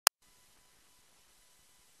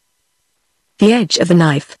the edge of the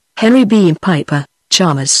knife, Henry B. Piper.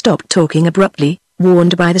 Chalmers stopped talking abruptly,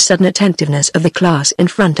 warned by the sudden attentiveness of the class in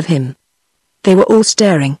front of him. They were all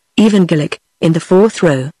staring. Even Gillick, in the fourth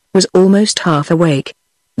row, was almost half awake.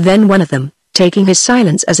 Then one of them, taking his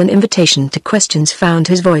silence as an invitation to questions, found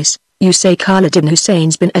his voice. "You say Khalid ibn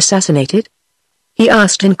Hussein's been assassinated?" he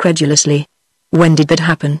asked incredulously. "When did that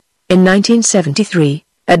happen?" "In 1973,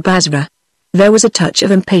 at Basra." There was a touch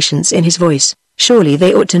of impatience in his voice. Surely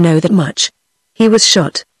they ought to know that much. "He was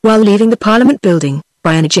shot, while leaving the Parliament building,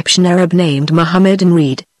 by an Egyptian Arab named Mohammed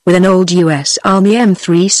Reed, with an old U.S. Army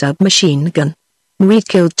M3 submachine gun. Reed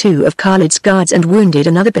killed 2 of Khalid's guards and wounded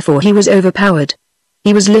another before he was overpowered.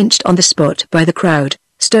 He was lynched on the spot by the crowd,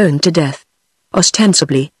 stoned to death.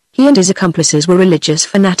 Ostensibly, he and his accomplices were religious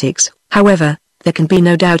fanatics. However, there can be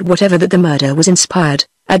no doubt whatever that the murder was inspired,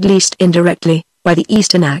 at least indirectly, by the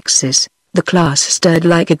Eastern Axis. The class stirred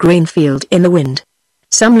like a grain field in the wind.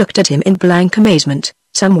 Some looked at him in blank amazement,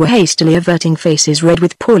 some were hastily averting faces red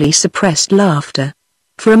with poorly suppressed laughter.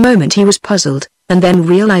 For a moment he was puzzled, and then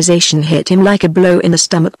realization hit him like a blow in the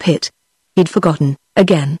stomach pit. He'd forgotten,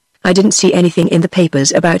 again. "I didn't see anything in the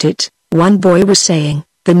papers about it," one boy was saying.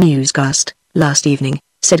 "The newscast, last evening,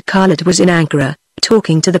 said Khalid was in Ankara,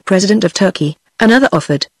 talking to the president of Turkey," another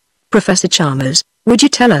offered. "Professor Chalmers, would you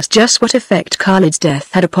tell us just what effect Khalid's death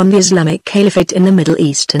had upon the Islamic Caliphate in the Middle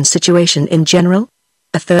East and situation in general?"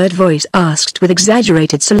 a third voice asked with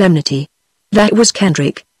exaggerated solemnity. That was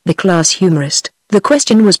Kendrick, the class humorist. The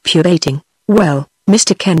question was pure baiting. "Well,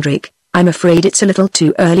 Mr. Kendrick, I'm afraid it's a little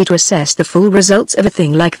too early to assess the full results of a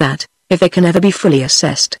thing like that, if they can ever be fully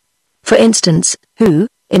assessed. For instance, who,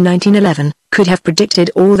 in 1911, could have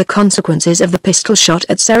predicted all the consequences of the pistol shot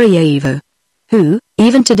at Sarajevo? Who,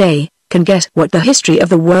 even today, can guess what the history of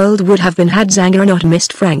the world would have been had Zanger not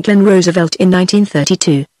missed Franklin Roosevelt in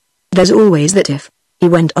 1932? There's always that if." He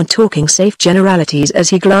went on talking safe generalities as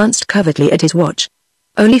he glanced covertly at his watch.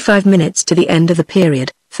 Only 5 minutes to the end of the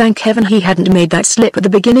period. Thank heaven he hadn't made that slip at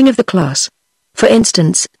the beginning of the class. "For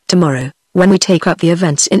instance, tomorrow, when we take up the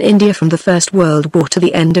events in India from the First World War to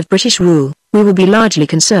the end of British rule, we will be largely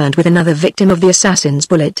concerned with another victim of the assassin's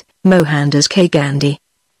bullet, Mohandas K. Gandhi.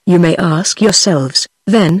 You may ask yourselves,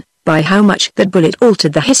 then, by how much that bullet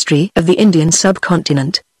altered the history of the Indian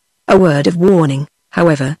subcontinent. A word of warning,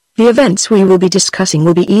 however, the events we will be discussing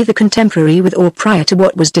will be either contemporary with or prior to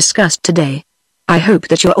what was discussed today. I hope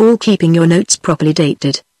that you're all keeping your notes properly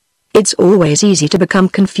dated. It's always easy to become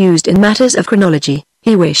confused in matters of chronology."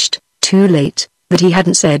 He wished, too late, that he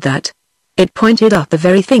hadn't said that. It pointed out the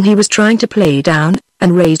very thing he was trying to play down,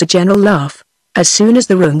 and raised a general laugh. As soon as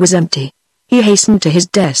the room was empty, he hastened to his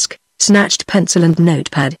desk, snatched pencil and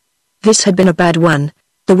notepad. This had been a bad one,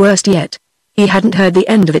 the worst yet. He hadn't heard the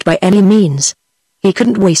end of it by any means. He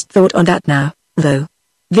couldn't waste thought on that now, though.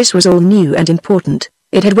 This was all new and important.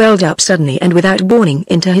 It had welled up suddenly and without warning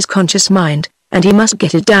into his conscious mind, and he must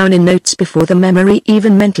get it down in notes before the memory,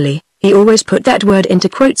 even mentally, he always put that word into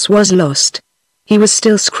quotes, was lost. He was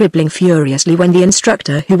still scribbling furiously when the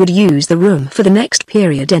instructor who would use the room for the next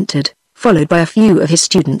period entered, followed by a few of his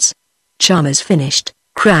students. Chalmers finished,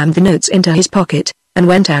 crammed the notes into his pocket, and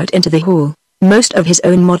went out into the hall. Most of his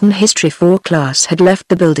own modern history 4 class had left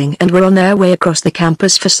the building and were on their way across the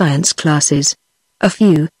campus for science classes. A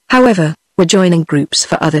few, however, were joining groups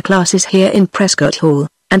for other classes here in Prescott Hall,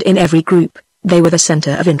 and in every group, they were the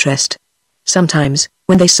center of interest. Sometimes,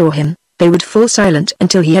 when they saw him, they would fall silent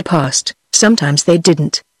until he had passed, sometimes they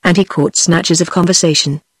didn't, and he caught snatches of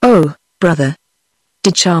conversation. "Oh, brother.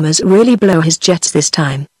 Did Chalmers really blow his jets this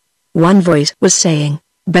time?" one voice was saying.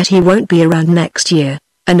 "Bet he won't be around next year."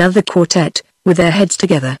 Another quartet, with their heads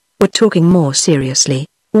together, were talking more seriously.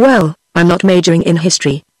 "Well, I'm not majoring in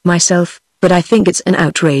history, myself, but I think it's an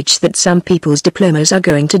outrage that some people's diplomas are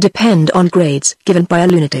going to depend on grades given by a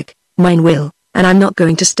lunatic. Mine will, and I'm not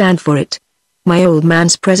going to stand for it. My old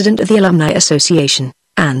man's president of the Alumni Association,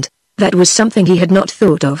 and that was something he had not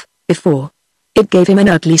thought of before. It gave him an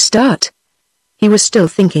ugly start." He was still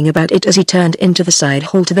thinking about it as he turned into the side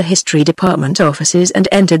hall to the history department offices and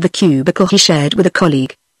entered the cubicle he shared with a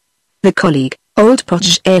colleague. The colleague, old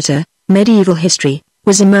Potager, medieval history,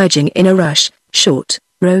 was emerging in a rush, short,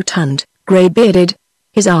 rotund, grey-bearded,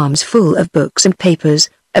 his arms full of books and papers,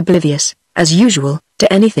 oblivious, as usual,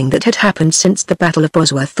 to anything that had happened since the Battle of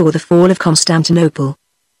Bosworth or the fall of Constantinople.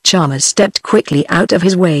 Chalmers stepped quickly out of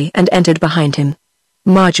his way and entered behind him.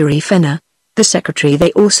 Marjorie Fenner, the secretary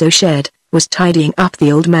they also shared, was tidying up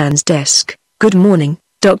the old man's desk. "Good morning,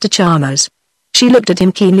 Dr. Chalmers." She looked at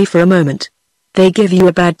him keenly for a moment. "They give you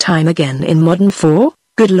a bad time again in Modern 4,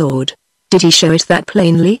 good lord. Did he show it that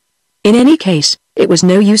plainly?" In any case, it was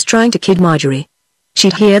no use trying to kid Marjorie.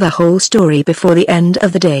 She'd hear the whole story before the end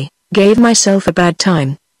of the day. Gave myself a bad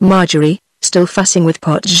time. Marjorie, still fussing with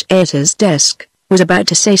Podjater's desk, was about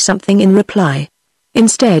to say something in reply.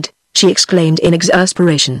 Instead, she exclaimed in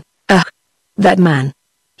exasperation, "Ugh! That man!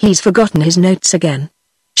 He's forgotten his notes again."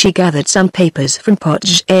 She gathered some papers from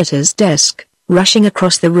Podjater's desk, rushing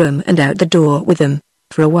across the room and out the door with them.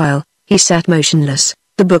 For a while, he sat motionless,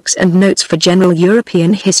 the books and notes for general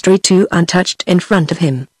European history too untouched in front of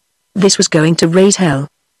him. This was going to raise hell.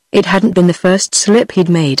 It hadn't been the first slip he'd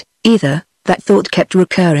made, either. That thought kept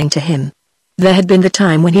recurring to him. There had been the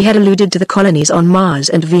time when he had alluded to the colonies on Mars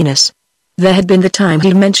and Venus. There had been the time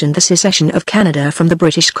he'd mentioned the secession of Canada from the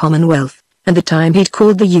British Commonwealth, and the time he'd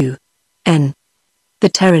called the UN the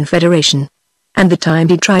Terran Federation, and the time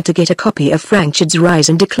he'd tried to get a copy of Frank Chid's Rise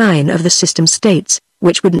and Decline of the System States,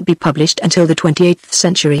 which wouldn't be published until the 28th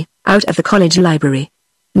century, out of the college library.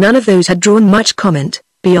 None of those had drawn much comment,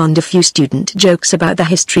 beyond a few student jokes about the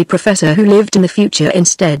history professor who lived in the future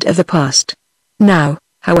instead of the past. Now,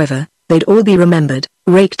 however, they'd all be remembered,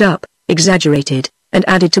 raked up, exaggerated, and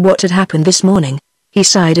added to what had happened this morning. He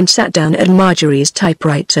sighed and sat down at Marjorie's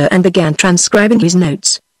typewriter and began transcribing his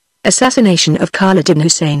notes. Assassination of Khalid ibn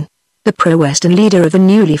Hussein, the pro-Western leader of the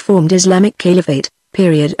newly formed Islamic Caliphate,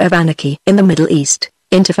 period of anarchy in the Middle East,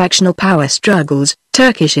 interfactional power struggles,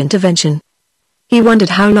 Turkish intervention. He wondered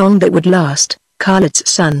how long that would last. Khalid's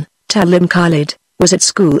son, Talim Khalid, was at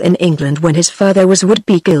school in England when his father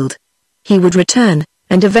would-be killed. He would return,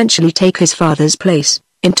 and eventually take his father's place,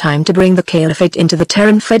 in time to bring the Caliphate into the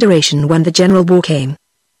Terran Federation when the General War came.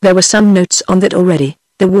 There were some notes on that already.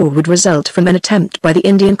 The war would result from an attempt by the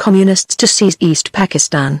Indian communists to seize East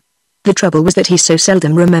Pakistan. The trouble was that he so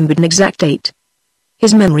seldom remembered an exact date.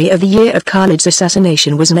 His memory of the year of Khalid's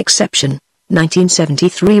assassination was an exception.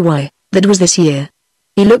 1973. Why, that was this year.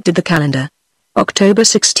 He looked at the calendar. October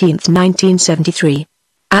 16, 1973.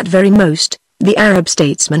 At very most, the Arab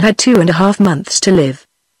statesman had 2.5 months to live.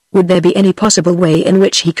 Would there be any possible way in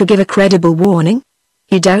which he could give a credible warning?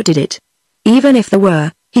 He doubted it. Even if there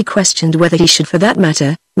were, he questioned whether he should, for that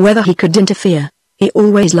matter, whether he could interfere. He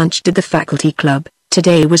always lunched at the faculty club.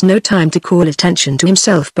 Today was no time to call attention to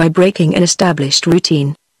himself by breaking an established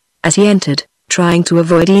routine. As he entered, trying to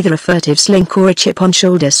avoid either a furtive slink or a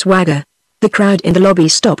chip-on-shoulder swagger, the crowd in the lobby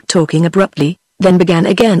stopped talking abruptly, then began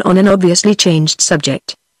again on an obviously changed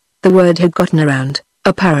subject. The word had gotten around,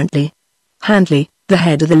 apparently. Handley, the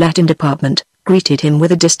head of the Latin department, greeted him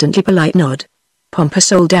with a distantly polite nod.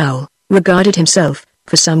 Pompous old owl, regarded himself,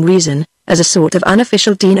 for some reason, as a sort of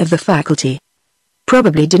unofficial dean of the faculty.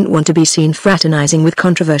 Probably didn't want to be seen fraternizing with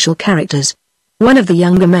controversial characters. One of the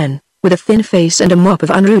younger men, with a thin face and a mop of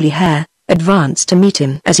unruly hair, advanced to meet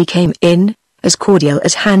him as he came in, as cordial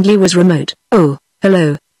as Handley was remote. "Oh,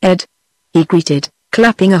 hello, Ed," he greeted,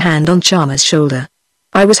 clapping a hand on Chalmers' shoulder.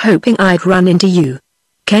 "I was hoping I'd run into you.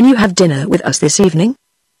 Can you have dinner with us this evening?"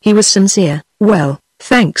 He was sincere. "Well,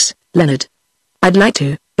 thanks, Leonard. I'd like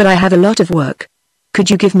to, but I have a lot of work. Could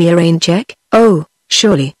you give me a rain check?" "Oh,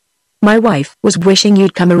 surely. My wife was wishing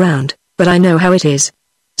you'd come around, but I know how it is.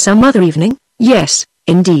 Some other evening?" "Yes,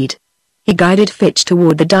 indeed." He guided Fitch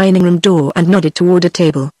toward the dining room door and nodded toward a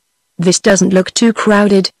table. "This doesn't look too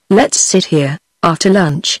crowded, let's sit here." After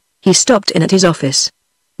lunch, he stopped in at his office.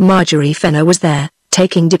 Marjorie Fenner was there,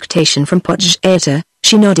 taking dictation from Podjater.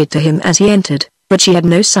 She nodded to him as he entered, but she had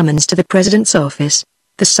no summons to the president's office.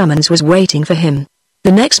 The summons was waiting for him.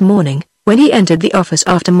 The next morning, when he entered the office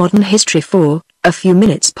after Modern History 4, a few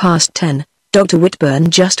minutes past 10, Dr. Whitburn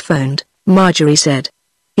just phoned. Marjorie said,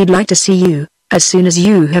 "He'd like to see you, as soon as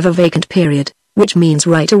you have a vacant period, which means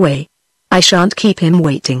right away." "I shan't keep him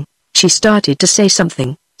waiting." She started to say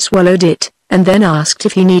something, swallowed it, and then asked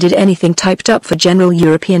if he needed anything typed up for General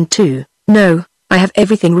European 2. "No, I have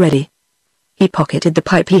everything ready." He pocketed the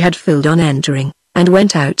pipe he had filled on entering, and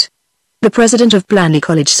went out. The president of Blanley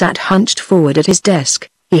College sat hunched forward at his desk.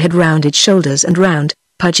 He had rounded shoulders and round,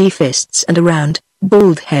 pudgy fists and a round,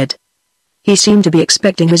 bald head. He seemed to be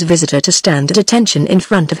expecting his visitor to stand at attention in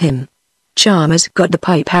front of him. Chalmers got the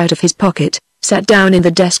pipe out of his pocket, sat down in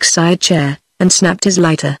the desk-side chair, and snapped his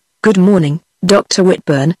lighter. "Good morning, Dr.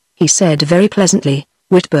 Whitburn," he said very pleasantly.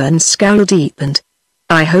 Whitburn's scowl deepened.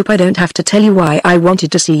 "I hope I don't have to tell you why I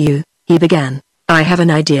wanted to see you," he began. "I have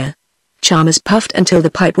an idea." Chalmers puffed until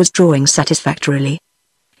the pipe was drawing satisfactorily.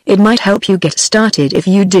 "It might help you get started if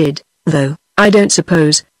you did, though. I don't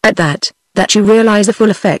suppose, at that you realize the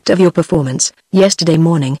full effect of your performance yesterday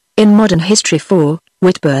morning in Modern History 4,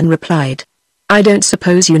 Whitburn replied. "I don't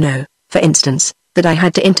suppose you know, for instance, that I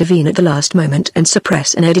had to intervene at the last moment and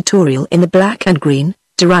suppress an editorial in the Black and Green,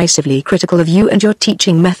 derisively critical of you and your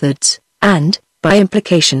teaching methods, and, by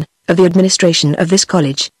implication, of the administration of this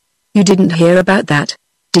college. You didn't hear about that,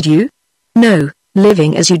 did you? No,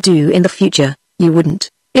 living as you do in the future, you wouldn't.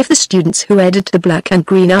 If the students who edit the black and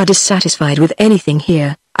green are dissatisfied with anything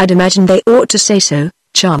here, I'd imagine they ought to say so,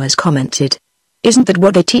 Chalmers commented. Isn't that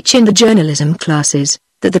what they teach in the journalism classes,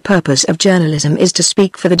 that the purpose of journalism is to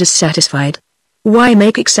speak for the dissatisfied? Why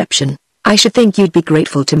make exception? I should think you'd be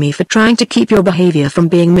grateful to me for trying to keep your behavior from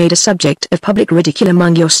being made a subject of public ridicule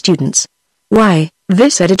among your students. Why,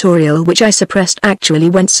 this editorial which I suppressed actually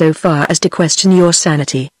went so far as to question your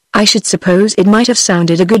sanity. I should suppose it might have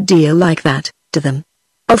sounded a good deal like that, to them.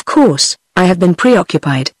 Of course, I have been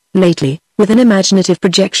preoccupied, lately, with an imaginative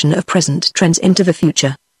projection of present trends into the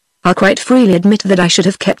future. I'll quite freely admit that I should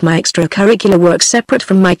have kept my extracurricular work separate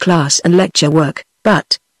from my class and lecture work,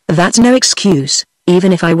 but that's no excuse,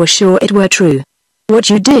 even if I were sure it were true. What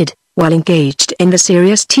you did, while engaged in the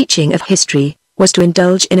serious teaching of history, was to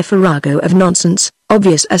indulge in a farrago of nonsense,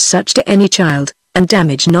 obvious as such to any child, and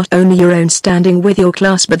damage not only your own standing with your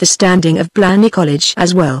class but the standing of Blarney College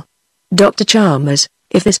as well. Dr. Chalmers,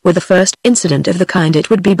 if this were the first incident of the kind it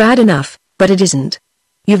would be bad enough, but it isn't.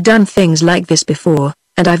 You've done things like this before,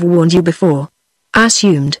 and I've warned you before. I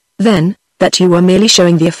assumed, then, that you were merely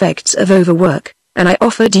showing the effects of overwork, and I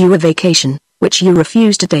offered you a vacation, which you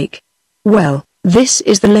refused to take. Well, this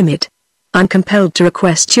is the limit. I'm compelled to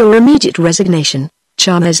request your immediate resignation,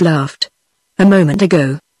 Chalmers laughed. A moment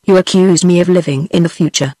ago, you accused me of living in the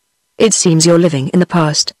future. It seems you're living in the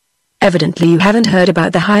past. Evidently you haven't heard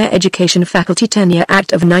about the Higher Education Faculty Tenure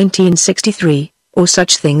Act of 1963, or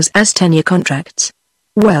such things as tenure contracts.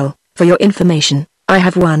 Well, for your information, I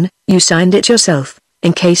have one, you signed it yourself,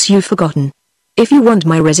 in case you've forgotten. If you want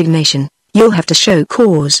my resignation, you'll have to show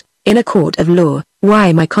cause, in a court of law,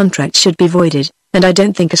 why my contract should be voided, and I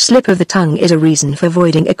don't think a slip of the tongue is a reason for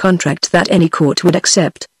voiding a contract that any court would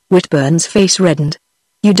accept. Whitburn's face reddened.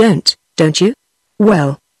 You don't you?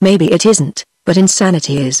 Well, maybe it isn't, but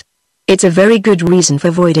insanity is. It's a very good reason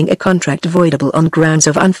for voiding a contract voidable on grounds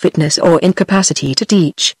of unfitness or incapacity to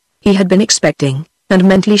teach. He had been expecting, and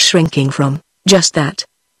mentally shrinking from, just that.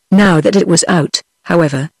 Now that it was out,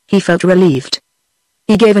 however, he felt relieved.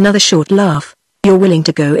 He gave another short laugh. You're willing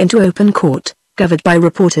to go into open court, covered by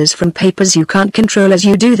reporters from papers you can't control as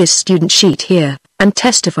you do this student sheet here, and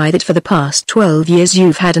testify that for the past 12 years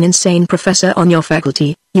you've had an insane professor on your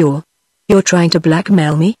faculty. You're trying to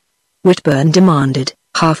blackmail me? Whitburn demanded,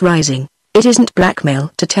 half rising. It isn't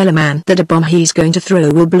blackmail to tell a man that a bomb he's going to throw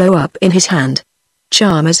will blow up in his hand.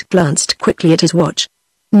 Chalmers glanced quickly at his watch.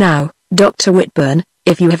 Now, Dr. Whitburn,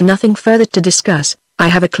 if you have nothing further to discuss, I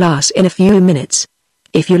have a class in a few minutes.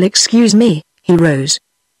 If you'll excuse me. He rose.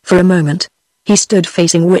 For a moment, he stood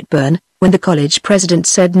facing Whitburn. When the college president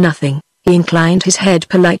said nothing, he inclined his head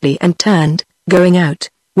politely and turned, going out.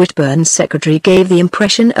 Whitburn's secretary gave the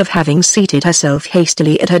impression of having seated herself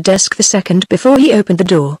hastily at her desk the second before he opened the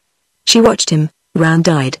door. She watched him,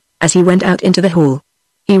 round-eyed, as he went out into the hall.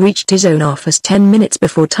 He reached his own office 10 minutes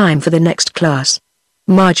before time for the next class.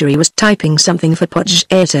 Marjorie was typing something for Podge.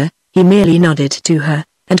 He merely nodded to her,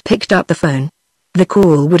 and picked up the phone. The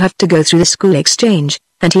call would have to go through the school exchange,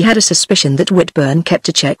 and he had a suspicion that Whitburn kept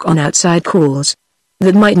a check on outside calls.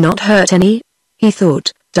 That might not hurt any, he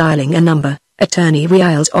thought, dialing a number. Attorney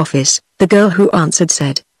Weill's office. The girl who answered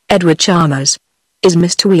said, Edward Chalmers. Is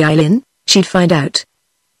Mr. Weil in? She'd find out.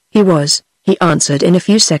 He was, he answered in a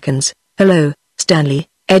few seconds. Hello, Stanley,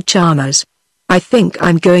 Ed Chalmers. I think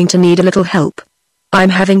I'm going to need a little help. I'm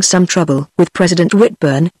having some trouble with President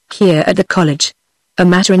Whitburn, here at the college. A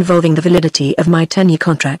matter involving the validity of my tenure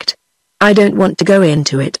contract. I don't want to go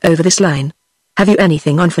into it over this line. Have you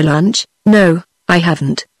anything on for lunch? No, I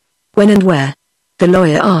haven't. When and where? The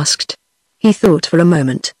lawyer asked. He thought for a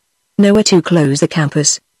moment. Nowhere too close the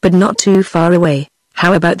campus, but not too far away.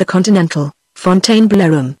 How about the Continental,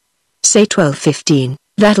 Fontainebleau? Say 12:15,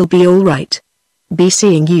 that'll be all right. Be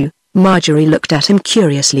seeing you. Marjorie looked at him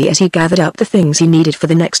curiously as he gathered up the things he needed for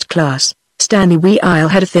the next class. Stanley Weil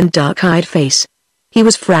had a thin dark-eyed face. He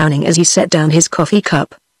was frowning as he set down his coffee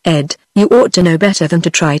cup. Ed, you ought to know better than to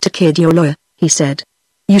try to kid your lawyer, he said.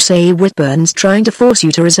 You say Whitburn's trying to force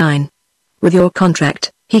you to resign. With your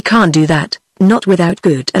contract, he can't do that, not without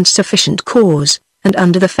good and sufficient cause, and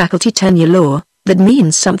under the faculty tenure law, that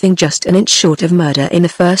means something just an inch short of murder in the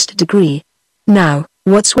first degree. Now,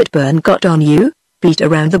 what's Whitburn got on you? Beat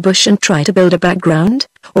around the bush and try to build a background,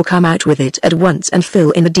 or come out with it at once and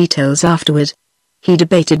fill in the details afterward? He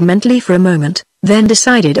debated mentally for a moment, then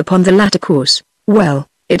decided upon the latter course. Well,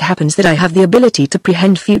 it happens that I have the ability to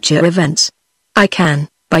prehend future events. I can,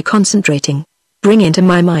 by concentrating, bring into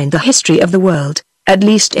my mind the history of the world, at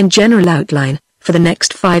least in general outline, for the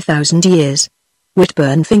next 5,000 years.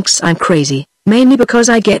 Whitburn thinks I'm crazy, mainly because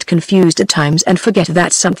I get confused at times and forget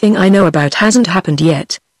that something I know about hasn't happened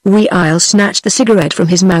yet. Weil snatched the cigarette from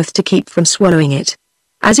his mouth to keep from swallowing it.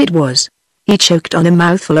 As it was, he choked on a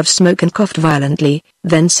mouthful of smoke and coughed violently,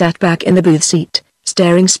 then sat back in the booth seat,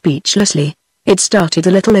 staring speechlessly. It started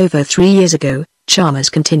a little over 3 years ago, Chalmers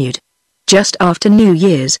continued. Just after New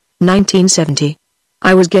Year's, 1970.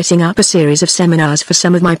 I was getting up a series of seminars for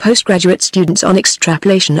some of my postgraduate students on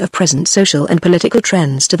extrapolation of present social and political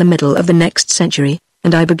trends to the middle of the next century,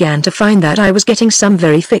 and I began to find that I was getting some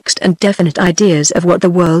very fixed and definite ideas of what the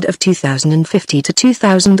world of 2050 to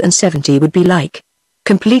 2070 would be like.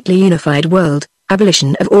 Completely unified world,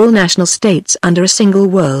 abolition of all national states under a single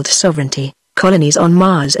world sovereignty, colonies on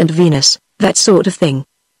Mars and Venus, that sort of thing.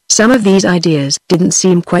 Some of these ideas didn't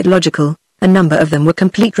seem quite logical, a number of them were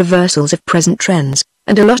complete reversals of present trends,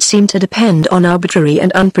 and a lot seemed to depend on arbitrary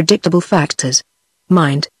and unpredictable factors.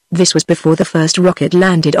 Mind, this was before the first rocket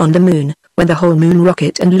landed on the moon, when the whole moon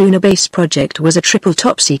rocket and lunar base project was a triple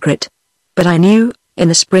top secret. But I knew, in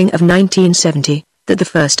the spring of 1970, that the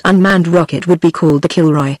first unmanned rocket would be called the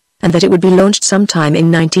Kilroy, and that it would be launched sometime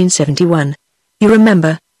in 1971. You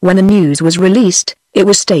remember, when the news was released, it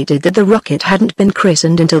was stated that the rocket hadn't been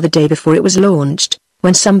christened until the day before it was launched,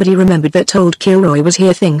 when somebody remembered that old Kilroy was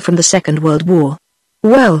here thing from the Second World War.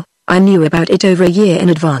 Well, I knew about it over a year in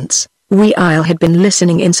advance. Weil had been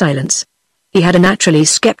listening in silence. He had a naturally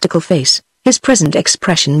skeptical face. His present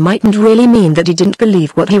expression mightn't really mean that he didn't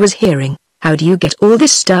believe what he was hearing. How do you get all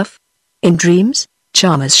this stuff? In dreams?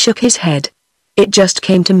 Chalmers shook his head. It just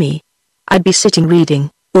came to me. I'd be sitting reading,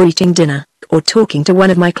 or eating dinner, or talking to one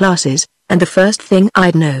of my classes, and the first thing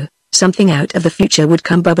I'd know, something out of the future would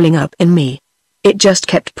come bubbling up in me. It just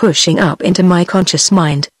kept pushing up into my conscious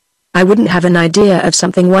mind. I wouldn't have an idea of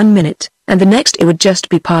something 1 minute, and the next it would just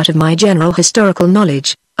be part of my general historical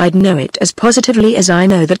knowledge. I'd know it as positively as I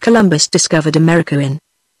know that Columbus discovered America in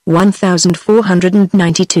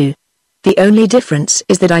 1492. The only difference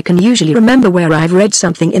is that I can usually remember where I've read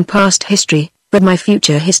something in past history, but my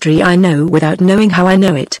future history I know without knowing how I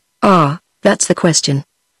know it. That's the question.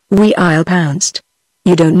 Weil pounced.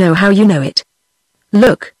 You don't know how you know it.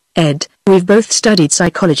 Look, Ed, we've both studied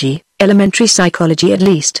psychology, elementary psychology at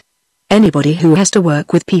least. Anybody who has to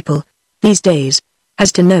work with people, these days,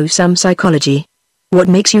 has to know some psychology. What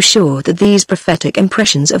makes you sure that these prophetic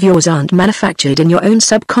impressions of yours aren't manufactured in your own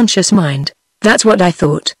subconscious mind? That's what I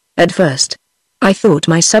thought, at first. I thought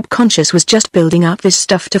my subconscious was just building up this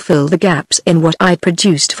stuff to fill the gaps in what I'd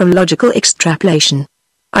produced from logical extrapolation.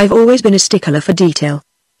 I've always been a stickler for detail.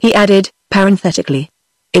 He added, parenthetically.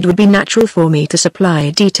 It would be natural for me to supply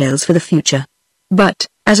details for the future. But,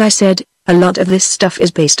 as I said, a lot of this stuff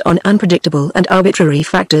is based on unpredictable and arbitrary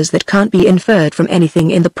factors that can't be inferred from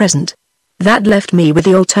anything in the present. That left me with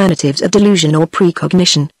the alternatives of delusion or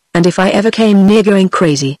precognition, and if I ever came near going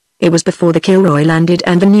crazy, it was before the Kilroy landed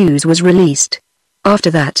and the news was released.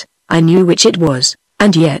 After that, I knew which it was,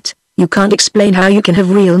 and yet, you can't explain how you can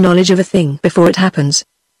have real knowledge of a thing before it happens.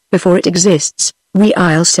 Before it exists,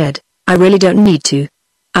 Weil said, I really don't need to.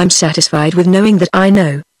 I'm satisfied with knowing that I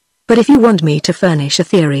know. But if you want me to furnish a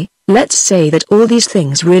theory, let's say that all these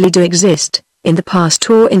things really do exist, in the past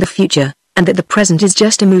or in the future, and that the present is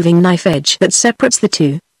just a moving knife edge that separates the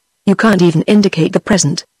two. You can't even indicate the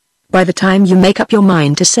present. By the time you make up your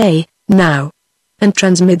mind to say, now, and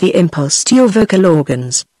transmit the impulse to your vocal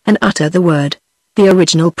organs, and utter the word, the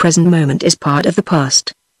original present moment is part of the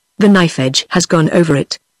past. The knife edge has gone over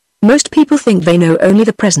it. Most people think they know only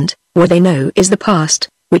the present, what they know is the past,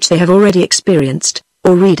 which they have already experienced,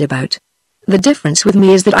 or read about. The difference with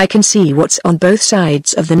me is that I can see what's on both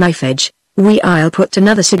sides of the knife edge. Weil put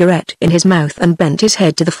another cigarette in his mouth and bent his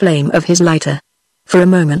head to the flame of his lighter. For a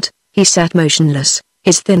moment, he sat motionless,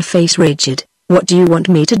 his thin face rigid. What do you want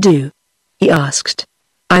me to do? He asked.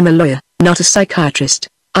 I'm a lawyer, not a psychiatrist.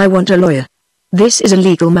 I want a lawyer. This is a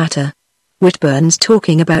legal matter. Whitburn's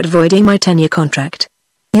talking about voiding my tenure contract.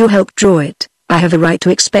 You helped draw it. I have a right to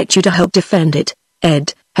expect you to help defend it.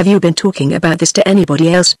 Ed, have you been talking about this to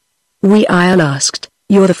anybody else? Weil asked.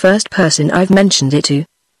 You're the first person I've mentioned it to.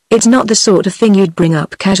 It's not the sort of thing you'd bring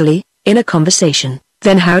up casually, in a conversation.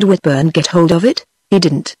 Then how'd Whitburn get hold of it? He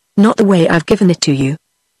didn't, not the way I've given it to you.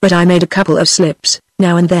 But I made a couple of slips,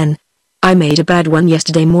 now and then. I made a bad one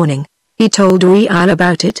yesterday morning. He told Weil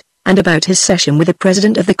about it, and about his session with the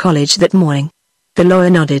president of the college that morning. The lawyer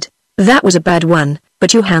nodded. That was a bad one,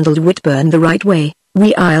 but you handled Whitburn the right way,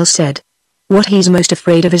 Weil said. What he's most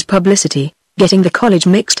afraid of is publicity, getting the college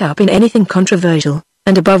mixed up in anything controversial,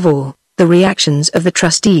 and above all, the reactions of the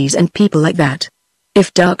trustees and people like that.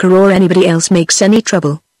 If Darker or anybody else makes any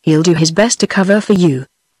trouble, he'll do his best to cover for you.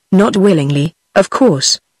 Not willingly, Of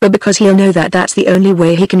course, but because he'll know that that's the only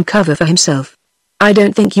way he can cover for himself. I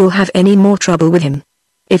don't think you'll have any more trouble with him.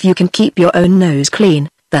 If you can keep your own nose clean,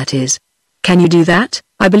 that is. Can you do that?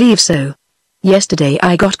 I believe so. Yesterday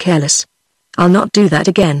I got careless. I'll not do that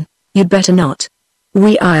again. You'd better not.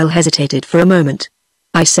 We'll hesitated for a moment.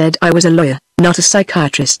 I said I was a lawyer, not a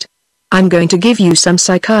psychiatrist. I'm going to give you some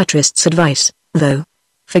psychiatrist's advice, though.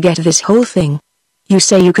 Forget this whole thing. You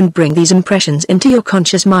say you can bring these impressions into your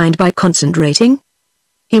conscious mind by concentrating?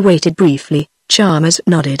 He waited briefly, Chalmers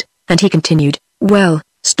nodded, and he continued, well,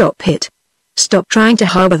 stop it. Stop trying to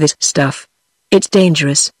harbor this stuff. It's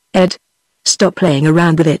dangerous, Ed. Stop playing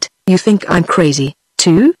around with it. You think I'm crazy,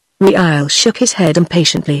 too? We'll shook his head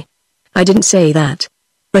impatiently. I didn't say that.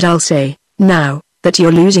 But I'll say, now, that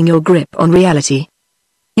you're losing your grip on reality.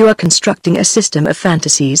 You are constructing a system of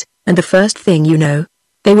fantasies, and the first thing you know,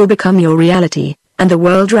 they will become your reality, and the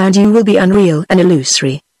world around you will be unreal and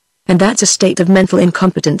illusory. And that's a state of mental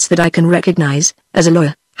incompetence that I can recognize, as a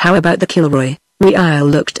lawyer. How about the Kilroy? We'll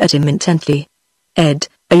looked at him intently. Ed,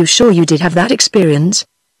 are you sure you did have that experience?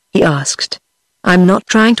 He asked. I'm not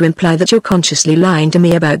trying to imply that you're consciously lying to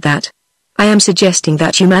me about that. I am suggesting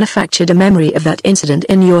that you manufactured a memory of that incident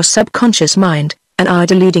in your subconscious mind, and are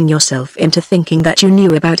deluding yourself into thinking that you knew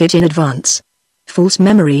about it in advance. False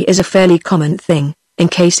memory is a fairly common thing, in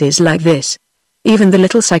cases like this. Even the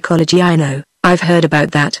little psychology I know, I've heard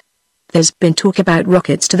about that. There's been talk about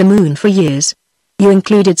rockets to the moon for years. You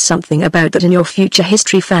included something about that in your future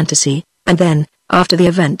history fantasy, and then, after the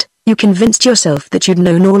event, you convinced yourself that you'd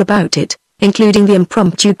known all about it, including the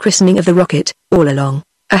impromptu christening of the rocket, all along.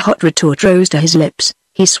 A hot retort rose to his lips.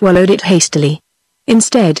 He swallowed it hastily.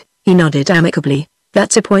 Instead, he nodded amicably.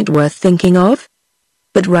 That's a point worth thinking of?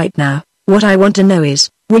 But right now, what I want to know is,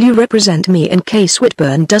 will you represent me in case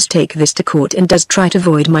Whitburn does take this to court and does try to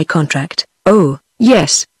void my contract? Oh,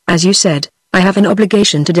 yes, as you said, I have an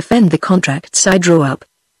obligation to defend the contracts I draw up.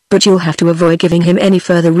 But you'll have to avoid giving him any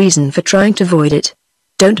further reason for trying to void it.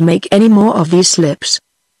 Don't make any more of these slips.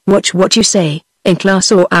 Watch what you say, in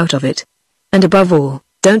class or out of it. And above all,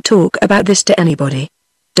 don't talk about this to anybody.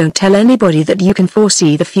 Don't tell anybody that you can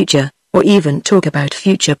foresee the future, or even talk about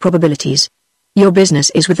future probabilities. Your business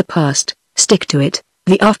is with the past, stick to it.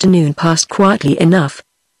 The afternoon passed quietly enough.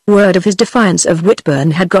 Word of his defiance of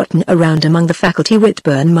Whitburn had gotten around among the faculty.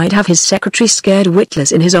 Whitburn might have his secretary scared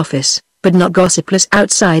witless in his office, but not gossipless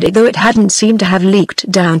outside it, though it hadn't seemed to have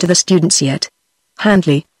leaked down to the students yet.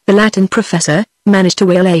 Handley, the Latin professor, managed to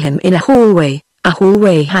waylay him in a hallway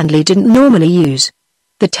Handley didn't normally use.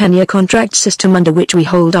 The tenure contract system under which we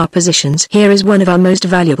hold our positions here is one of our most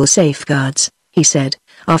valuable safeguards, he said,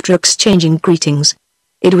 after exchanging greetings.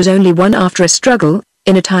 It was only one after a struggle,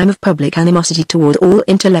 in a time of public animosity toward all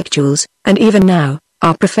intellectuals, and even now,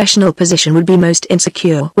 our professional position would be most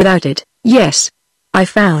insecure without it. Yes. I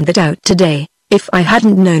found that out today. If I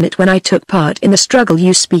hadn't known it when I took part in the struggle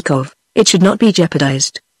you speak of, it should not be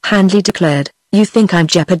jeopardized, Handley declared. You think I'm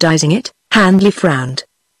jeopardizing it? Handley frowned.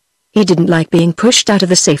 He didn't like being pushed out of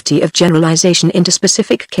the safety of generalization into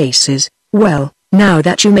specific cases. Well, now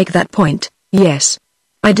that you make that point, yes.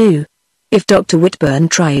 I do. If Dr. Whitburn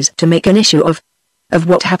tries to make an issue of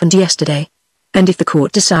what happened yesterday, and if the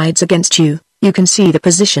court decides against you, you can see the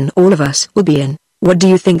position all of us will be in. What do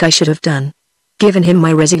you think I should have done? Given him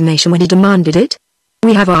my resignation when he demanded it?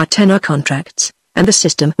 We have our tenure contracts, and the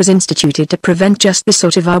system was instituted to prevent just the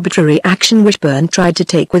sort of arbitrary action Whitburn tried to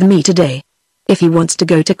take with me today. If he wants to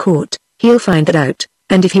go to court, he'll find that out,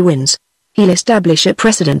 and if he wins, he'll establish a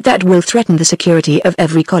precedent that will threaten the security of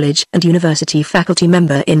every college and university faculty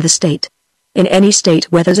member in the state. In any state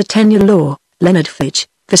where there's a tenure law, Leonard Fitch,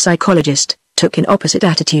 the psychologist, took an opposite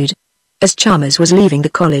attitude. As Chalmers was leaving the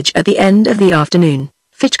college at the end of the afternoon,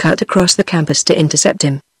 Fitch cut across the campus to intercept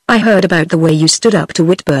him. I heard about the way you stood up to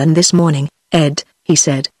Whitburn this morning, Ed, he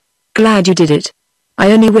said. Glad you did it.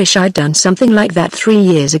 I only wish I'd done something like that 3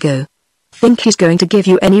 years ago. Think he's going to give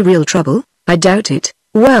you any real trouble? I doubt it.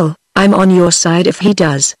 Well, I'm on your side if he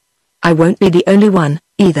does. I won't be the only one,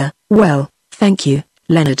 either. Well, thank you,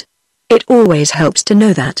 Leonard. It always helps to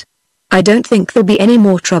know that. I don't think there'll be any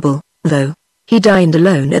more trouble, though. He dined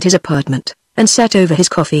alone at his apartment, and sat over his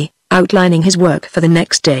coffee, outlining his work for the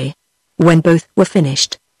next day. When both were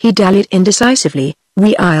finished, he dallied indecisively,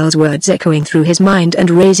 Weil's words echoing through his mind and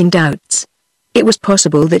raising doubts. It was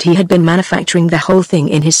possible that he had been manufacturing the whole thing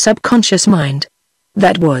in his subconscious mind.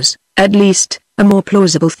 That was, at least, a more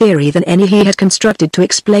plausible theory than any he had constructed to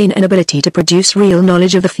explain an ability to produce real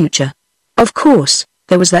knowledge of the future. Of course,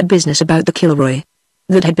 there was that business about the Kilroy.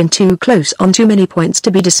 That had been too close on too many points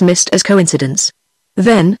to be dismissed as coincidence.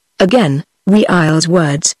 Then, again, Weil's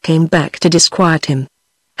words came back to disquiet him.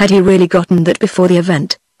 Had he really gotten that before the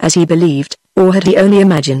event, as he believed, or had he only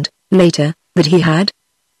imagined, later, that he had?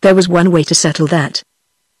 There was one way to settle that.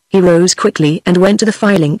 He rose quickly and went to the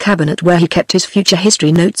filing cabinet where he kept his future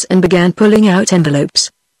history notes and began pulling out envelopes.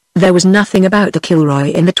 There was nothing about the Kilroy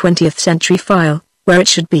in the 20th century file, where it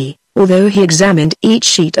should be, although he examined each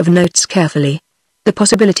sheet of notes carefully. The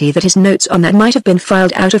possibility that his notes on that might have been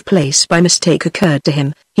filed out of place by mistake occurred to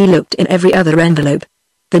him. He looked in every other envelope.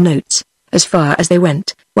 The notes, as far as they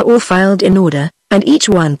went, were all filed in order, and each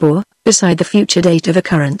one bore, beside the future date of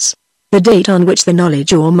occurrence, the date on which the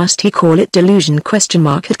knowledge, or must he call it delusion,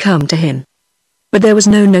 had come to him. But there was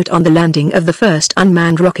no note on the landing of the first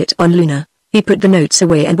unmanned rocket on Luna. He put the notes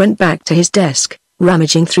away and went back to his desk,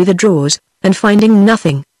 rummaging through the drawers, and finding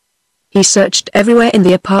nothing. He searched everywhere in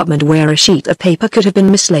the apartment where a sheet of paper could have been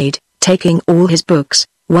mislaid, taking all his books,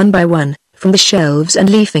 one by one, from the shelves and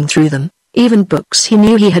leafing through them, even books he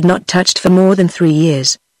knew he had not touched for more than 3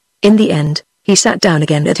 years. In the end, he sat down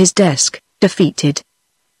again at his desk, defeated.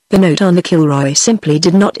 The note on the Kilroy simply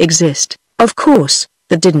did not exist. Of course,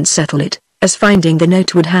 that didn't settle it, as finding the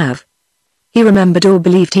note would have. He remembered, or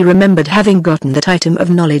believed he remembered, having gotten that item of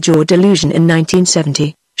knowledge or delusion in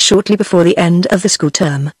 1970, shortly before the end of the school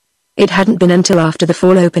term. It hadn't been until after the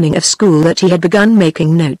fall opening of school that he had begun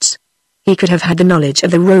making notes. He could have had the knowledge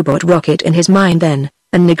of the robot rocket in his mind then,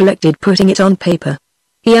 and neglected putting it on paper.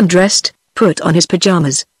 He undressed, put on his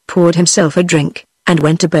pajamas, poured himself a drink, and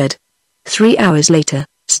went to bed. 3 hours later,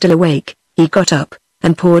 still awake, he got up,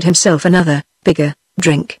 and poured himself another, bigger,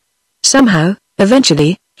 drink. Somehow,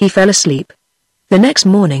 eventually, he fell asleep. The next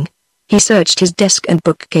morning, he searched his desk and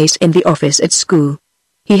bookcase in the office at school.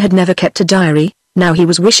 He had never kept a diary. Now he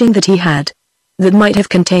was wishing that he had. That might have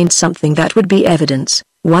contained something that would be evidence,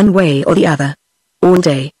 one way or the other. All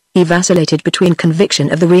day, he vacillated between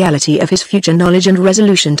conviction of the reality of his future knowledge and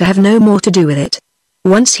resolution to have no more to do with it.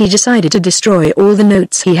 Once he decided to destroy all the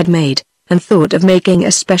notes he had made, and thought of making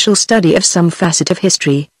a special study of some facet of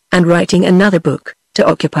history, and writing another book, to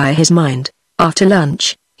occupy his mind. After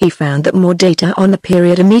lunch, he found that more data on the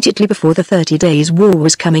period immediately before the 30 Days War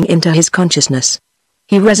was coming into his consciousness.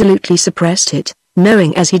 He resolutely suppressed it,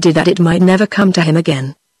 knowing as he did that it might never come to him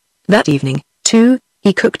again. That evening, too,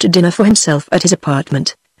 he cooked dinner for himself at his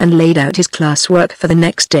apartment, and laid out his classwork for the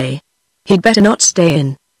next day. He'd better not stay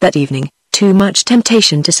in, that evening. Too much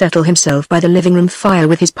temptation to settle himself by the living room fire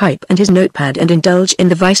with his pipe and his notepad and indulge in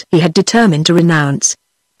the vice he had determined to renounce.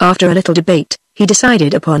 After a little debate, he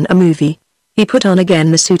decided upon a movie. He put on again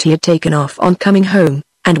the suit he had taken off on coming home,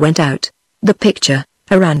 and went out. The picture,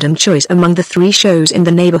 a random choice among the 3 shows in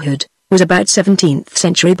the neighborhood, was about 17th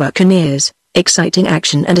century buccaneers, exciting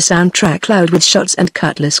action and a soundtrack loud with shots and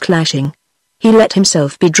cutlass clashing. He let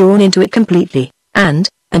himself be drawn into it completely, and,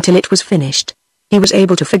 until it was finished, he was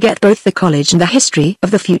able to forget both the college and the history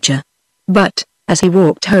of the future. But, as he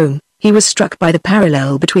walked home, he was struck by the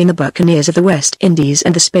parallel between the buccaneers of the West Indies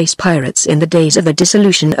and the space pirates in the days of the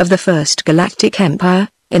dissolution of the First Galactic Empire,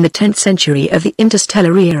 in the 10th century of the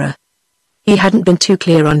interstellar era. He hadn't been too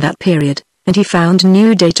clear on that period, and he found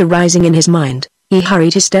new data rising in his mind. He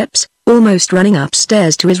hurried his steps, almost running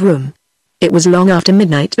upstairs to his room. It was long after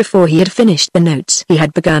midnight before he had finished the notes he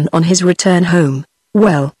had begun on his return home.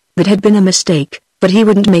 Well, that had been a mistake, but he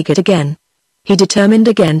wouldn't make it again. He determined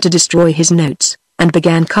again to destroy his notes, and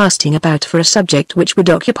began casting about for a subject which would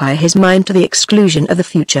occupy his mind to the exclusion of the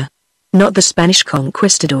future. Not the Spanish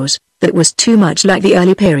conquistadors, that was too much like the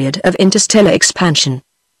early period of interstellar expansion.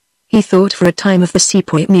 He thought for a time of the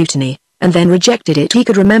Sepoy Mutiny, and then rejected it. He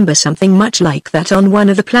could remember something much like that on one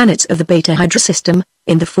of the planets of the Beta Hydra system,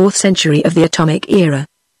 in the 4th century of the atomic era.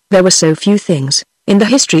 There were so few things, in the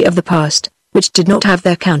history of the past, which did not have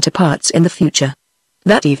their counterparts in the future.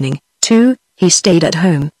 That evening, too, he stayed at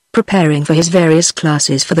home, preparing for his various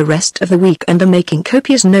classes for the rest of the week and making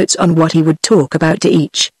copious notes on what he would talk about to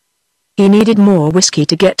each. He needed more whiskey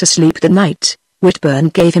to get to sleep that night. Whitburn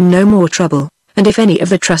gave him no more trouble, and if any of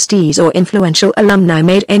the trustees or influential alumni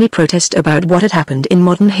made any protest about what had happened in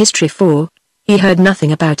modern history he heard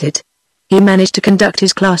nothing about it. He managed to conduct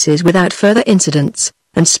his classes without further incidents,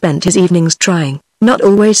 and spent his evenings trying, not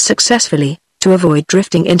always successfully, to avoid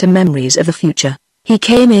drifting into memories of the future. He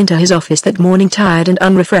came into his office that morning tired and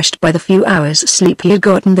unrefreshed by the few hours sleep he had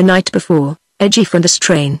gotten the night before, edgy from the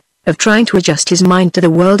strain of trying to adjust his mind to the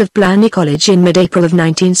world of Blarney College in mid-April of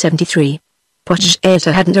 1973.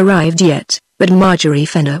 Pochetta hadn't arrived yet, but Marjorie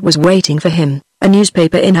Fenner was waiting for him, a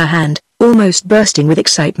newspaper in her hand, almost bursting with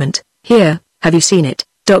excitement. "Here, have you seen it,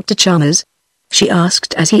 Dr. Chalmers?" she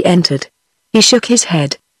asked as he entered. He shook his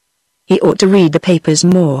head. He ought to read the papers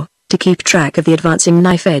more, to keep track of the advancing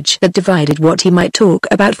knife edge that divided what he might talk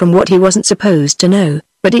about from what he wasn't supposed to know,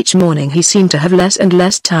 but each morning he seemed to have less and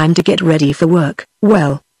less time to get ready for work.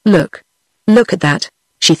 Well, look. Look at that.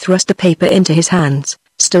 She thrust the paper into his hands,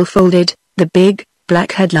 still folded, the big,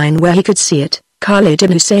 black headline where he could see it, Khalid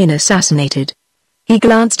ibn Hussein assassinated. He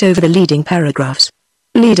glanced over the leading paragraphs.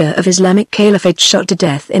 Leader of Islamic Caliphate shot to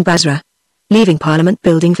death in Basra. Leaving Parliament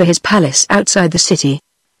building for his palace outside the city.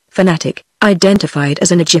 Fanatic, identified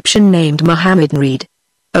as an Egyptian named Mohammed Reed.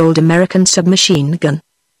 Old American submachine gun.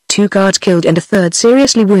 2 guards killed and a third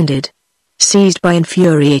seriously wounded. Seized by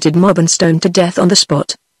infuriated mob and stoned to death on the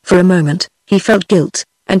spot. For a moment, he felt guilt,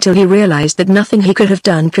 until he realized that nothing he could have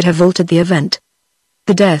done could have altered the event.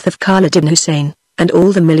 The death of Khalid ibn Hussein, and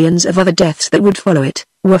all the millions of other deaths that would follow it,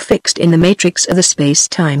 were fixed in the matrix of the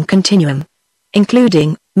space-time continuum.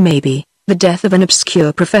 Including, maybe, the death of an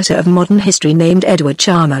obscure professor of modern history named Edward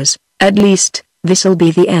Chalmers. At least, this'll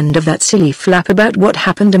be the end of that silly flap about what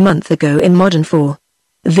happened a month ago in Modern 4.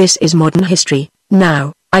 This is modern history,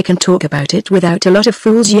 now, I can talk about it without a lot of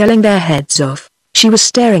fools yelling their heads off. She was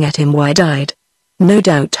staring at him wide-eyed. No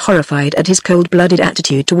doubt horrified at his cold-blooded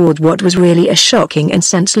attitude toward what was really a shocking and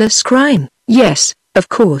senseless crime. Yes, of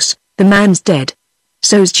course, the man's dead.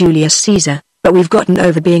 So's Julius Caesar, but we've gotten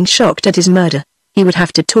over being shocked at his murder. He would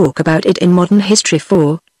have to talk about it in modern history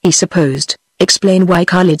for, he supposed, explain why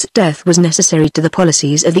Khalid's death was necessary to the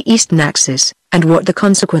policies of the Eastern Axis, and what the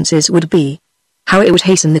consequences would be. How it would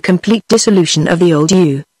hasten the complete dissolution of the old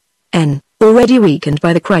UN, already weakened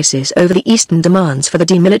by the crisis over the Eastern demands for the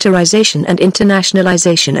demilitarization and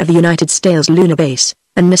internationalization of the United States lunar base,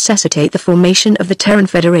 and necessitate the formation of the Terran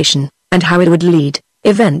Federation, and how it would lead,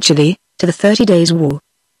 eventually, to the 30 Days War.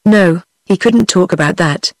 No, he couldn't talk about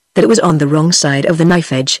that it was on the wrong side of the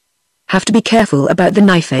knife edge. Have to be careful about the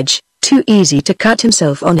knife edge, too easy to cut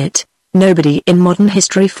himself on it. Nobody in Modern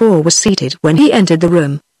History 4 was seated when he entered the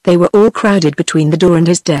room, they were all crowded between the door and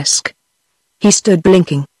his desk. He stood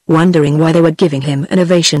blinking, wondering why they were giving him an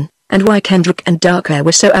ovation, and why Kendrick and Darker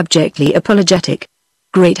were so abjectly apologetic.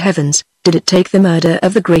 Great heavens, did it take the murder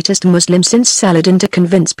of the greatest Muslim since Saladin to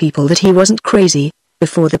convince people that he wasn't crazy?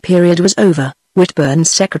 Before the period was over, Whitburn's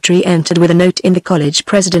secretary entered with a note in the college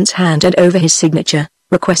president's hand and over his signature,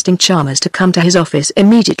 requesting Chalmers to come to his office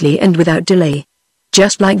immediately and without delay.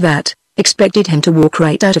 Just like that, expected him to walk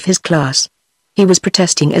right out of his class. He was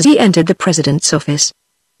protesting as he entered the president's office.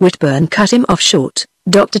 Whitburn cut him off short.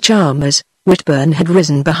 Dr. Chalmers, Whitburn had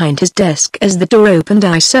risen behind his desk as the door opened.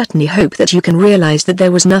 I certainly hope that you can realize that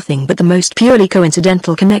there was nothing but the most purely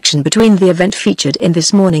coincidental connection between the event featured in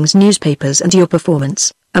this morning's newspapers and your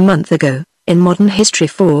performance, a month ago, in Modern History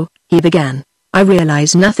 4, he began. I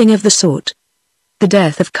realize nothing of the sort. The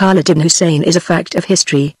death of Khalid ibn Hussein is a fact of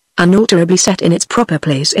history, unalterably set in its proper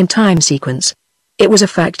place in time sequence. It was a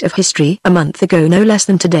fact of history a month ago, no less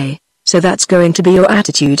than today, so that's going to be your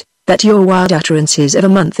attitude, that your wild utterances of a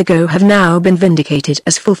month ago have now been vindicated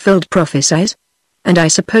as fulfilled prophecies? And I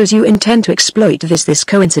suppose you intend to exploit this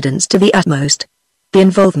coincidence to the utmost. The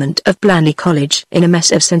involvement of Blanley College in a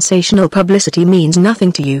mess of sensational publicity means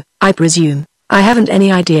nothing to you, I presume. I haven't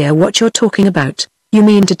any idea what you're talking about. You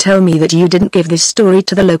mean to tell me that you didn't give this story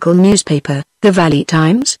to the local newspaper, the Valley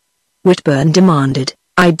Times? Whitburn demanded.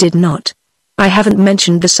 I did not. I haven't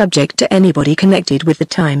mentioned the subject to anybody connected with the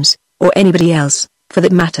Times, or anybody else, for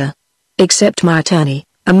that matter. Except my attorney,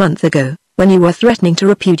 a month ago, when you were threatening to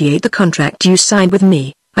repudiate the contract you signed with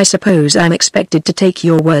me. I suppose I'm expected to take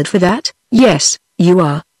your word for that? Yes, you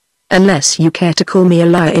are. Unless you care to call me a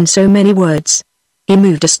liar in so many words. He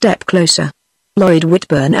moved a step closer. Lloyd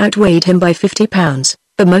Whitburn outweighed him by 50 pounds,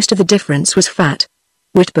 but most of the difference was fat.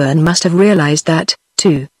 Whitburn must have realized that,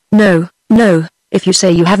 too. No, if you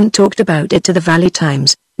say you haven't talked about it to the Valley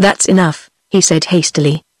Times, that's enough, he said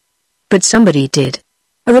hastily. But somebody did.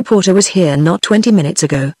 A reporter was here not 20 minutes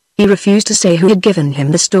ago. He refused to say who had given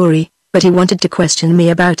him the story, but he wanted to question me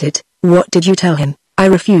about it. What did you tell him? I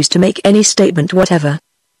refused to make any statement whatever.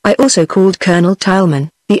 I also called Colonel Tileman,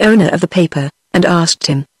 the owner of the paper, and asked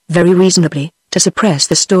him, very reasonably, to suppress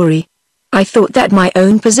the story. I thought that my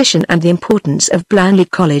own position and the importance of Blanley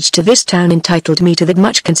College to this town entitled me to that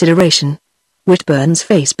much consideration. Whitburn's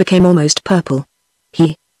face became almost purple.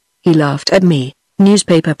 He laughed at me.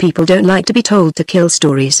 Newspaper people don't like to be told to kill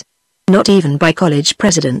stories. Not even by college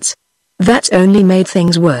presidents. That's only made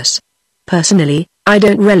things worse. Personally, I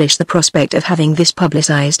don't relish the prospect of having this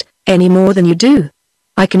publicized, any more than you do.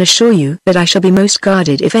 I can assure you that I shall be most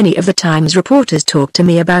guarded if any of the Times reporters talk to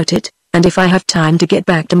me about it, and if I have time to get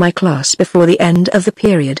back to my class before the end of the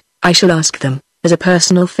period, I shall ask them, as a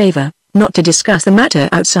personal favor, not to discuss the matter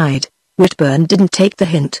outside. Whitburn didn't take the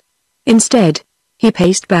hint. Instead, he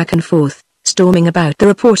paced back and forth, storming about the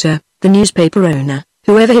reporter, the newspaper owner,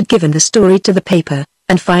 whoever had given the story to the paper,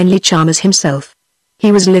 and finally Chalmers himself.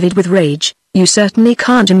 He was livid with rage. "You certainly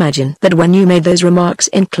can't imagine that when you made those remarks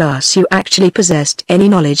in class you actually possessed any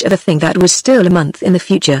knowledge of a thing that was still a month in the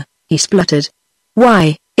future," he spluttered.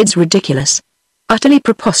 "Why, it's ridiculous. Utterly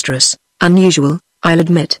preposterous, unusual, I'll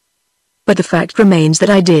admit. But the fact remains that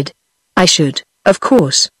I did. I should, of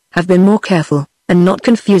course, have been more careful, and not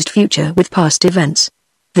confused future with past events."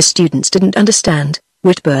 The students didn't understand.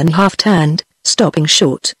 Whitburn half-turned, stopping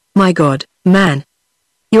short. "My God, man.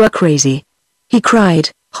 You are crazy," he cried,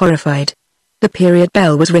 horrified. The period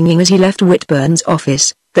bell was ringing as he left Whitburn's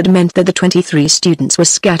office. That meant that the 23 students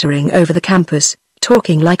were scattering over the campus,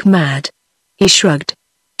 talking like mad. He shrugged.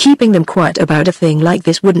 Keeping them quiet about a thing like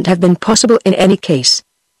this wouldn't have been possible in any case.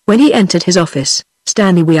 When he entered his office,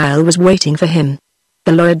 Stanley Weil was waiting for him.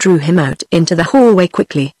 The lawyer drew him out into the hallway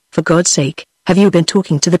quickly. "For God's sake, have you been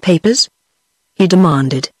talking to the papers?" he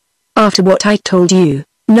demanded. "After what I told you,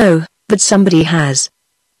 no, but somebody has."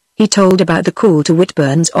 He told about the call to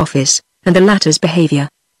Whitburn's office, and the latter's behavior.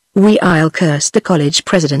 Weil cursed the college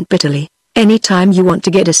president bitterly. "Any time you want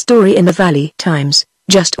to get a story in the Valley Times,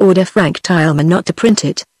 just order Frank Tileman not to print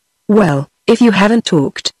it." "Well, if you haven't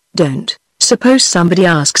talked, don't. Suppose somebody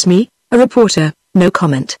asks me, a reporter, no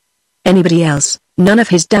comment. Anybody else, none of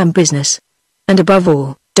his damn business. And above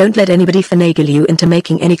all, don't let anybody finagle you into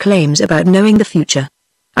making any claims about knowing the future.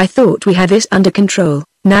 I thought we had this under control.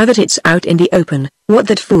 Now that it's out in the open, what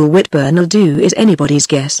that fool Whitburn'll do is anybody's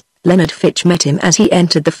guess." Leonard Fitch met him as he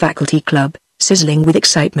entered the faculty club, sizzling with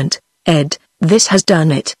excitement. "Ed, this has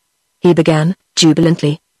done it," he began,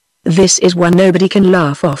 jubilantly. "This is one nobody can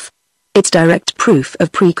laugh off. It's direct proof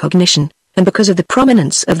of precognition, and because of the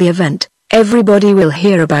prominence of the event, everybody will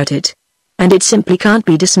hear about it. And it simply can't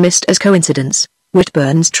be dismissed as coincidence.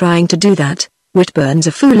 Whitburn's trying to do that. Whitburn's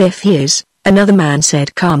a fool if he is," another man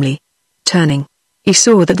said calmly. Turning, he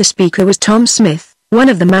saw that the speaker was Tom Smith, one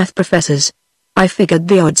of the math professors. "I figured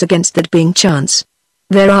the odds against that being chance.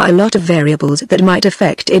 There are a lot of variables that might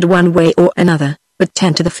affect it one way or another, but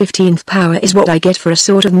 10 to the 15th power is what I get for a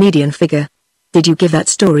sort of median figure." "Did you give that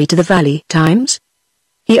story to the Valley Times?"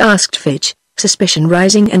 he asked Fitch, suspicion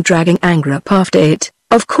rising and dragging anger up after it.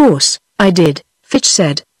 "Of course, I did," Fitch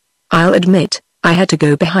said. "I'll admit, I had to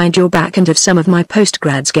go behind your back and have some of my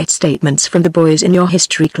postgrads get statements from the boys in your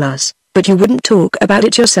history class, but you wouldn't talk about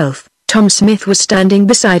it yourself." Tom Smith was standing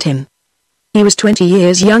beside him. He was 20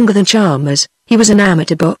 years younger than Chalmers. He was an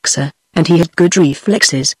amateur boxer, and he had good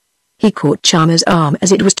reflexes. He caught Chalmers' arm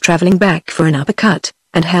as it was traveling back for an uppercut,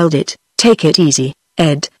 and held it. "Take it easy,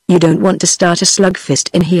 Ed, you don't want to start a slugfest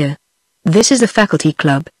in here. This is the faculty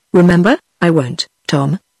club, remember?" "I won't,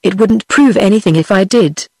 Tom, it wouldn't prove anything if I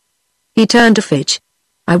did." He turned to Fitch.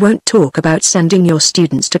 "I won't talk about sending your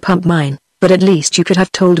students to pump mine, but at least you could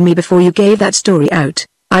have told me before you gave that story out."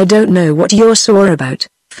 "I don't know what you're sore about,"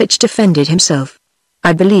 Fitch defended himself.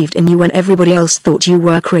 "I believed in you when everybody else thought you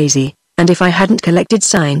were crazy, and if I hadn't collected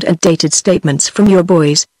signed and dated statements from your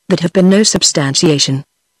boys, there'd have been no substantiation.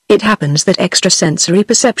 It happens that extrasensory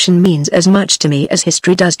perception means as much to me as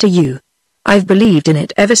history does to you. I've believed in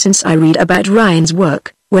it ever since I read about Ryan's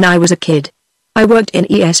work, when I was a kid. I worked in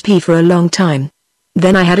ESP for a long time.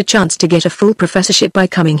 Then I had a chance to get a full professorship by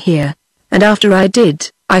coming here, and after I did,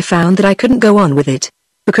 I found that I couldn't go on with it.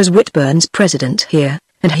 Because Whitburn's president here,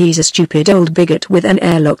 and he's a stupid old bigot with an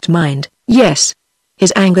airlocked mind." "Yes."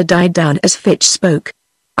 His anger died down as Fitch spoke.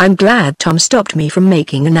 "I'm glad Tom stopped me from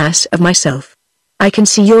making an ass of myself. I can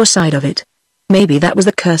see your side of it. Maybe that was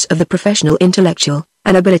the curse of the professional intellectual,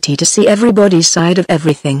 an ability to see everybody's side of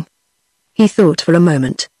everything." He thought for a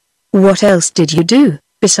moment. "What else did you do,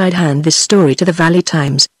 beside hand this story to the Valley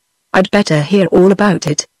Times?" "I'd better hear all about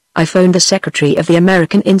it. I phoned the secretary of the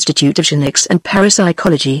American Institute of Genetics and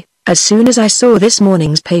Parapsychology, as soon as I saw this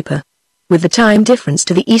morning's paper. With the time difference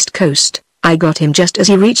to the East Coast, I got him just as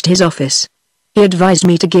he reached his office. He advised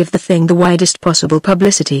me to give the thing the widest possible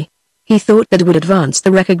publicity. He thought that would advance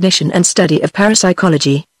the recognition and study of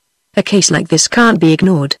parapsychology. A case like this can't be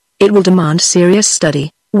ignored, it will demand serious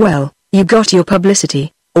study." "Well, you got your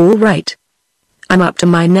publicity, all right. I'm up to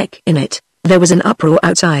my neck in it." There was an uproar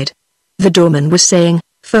outside. The doorman was saying,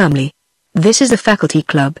 firmly, "This is the faculty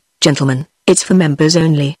club, gentlemen, it's for members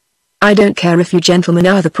only. I don't care if you gentlemen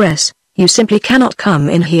are the press, you simply cannot come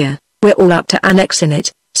in here, we're all up to annexing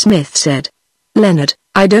it," Smith said. "Leonard,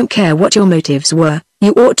 I don't care what your motives were,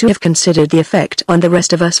 you ought to have considered the effect on the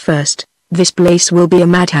rest of us first. This place will be a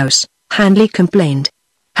madhouse," Handley complained.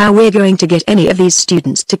 "How we're going to get any of these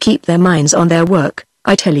students to keep their minds on their work,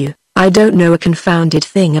 I tell you, I don't know a confounded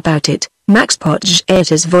thing about it." Max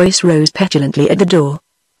Potgieter's voice rose petulantly at the door.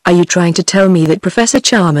 "Are you trying to tell me that Professor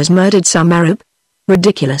Chalmers murdered some Arab?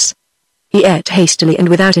 Ridiculous." He ate hastily and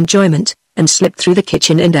without enjoyment, and slipped through the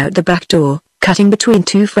kitchen and out the back door, cutting between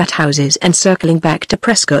two frat houses and circling back to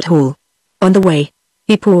Prescott Hall. On the way,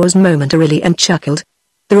 he paused momentarily and chuckled.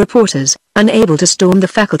 The reporters, unable to storm the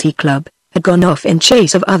faculty club, had gone off in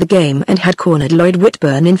chase of other game and had cornered Lloyd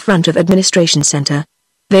Whitburn in front of Administration Center.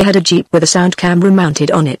 They had a jeep with a sound camera mounted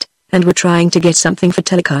on it, and were trying to get something for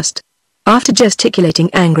telecast. After gesticulating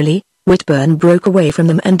angrily, Whitburn broke away from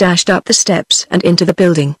them and dashed up the steps and into the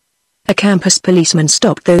building. A campus policeman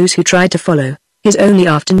stopped those who tried to follow. His only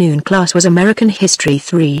afternoon class was American History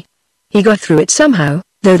 3. He got through it somehow,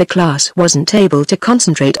 though the class wasn't able to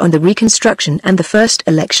concentrate on the Reconstruction and the first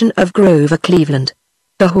election of Grover Cleveland.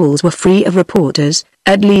 The halls were free of reporters,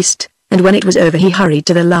 at least, and when it was over he hurried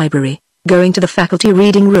to the library, going to the faculty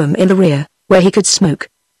reading room in the rear, where he could smoke.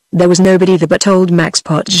 There was nobody there but old Max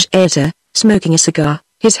Potgieter, smoking a cigar,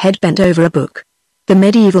 his head bent over a book. The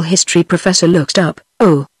medieval history professor looked up.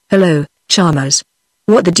 "Oh, hello, Chalmers.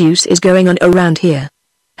 What the deuce is going on around here?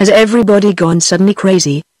 Has everybody gone suddenly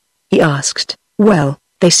crazy?" he asked. "Well,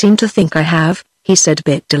 they seem to think I have," he said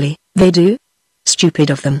bitterly. "They do?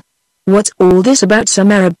 Stupid of them. What's all this about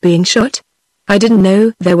some Arab being shot? I didn't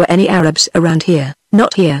know there were any Arabs around here."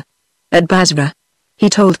 "Not here. At Basra." He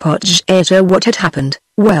told Potgieter what had happened.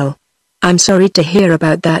 "Well, I'm sorry to hear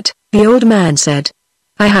about that," the old man said.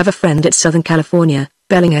 "I have a friend at Southern California,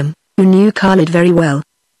 Bellingham, who knew Khalid very well.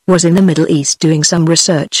 Was in the Middle East doing some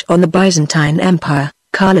research on the Byzantine Empire.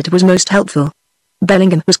 Khalid was most helpful.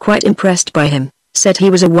 Bellingham was quite impressed by him, said he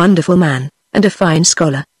was a wonderful man, and a fine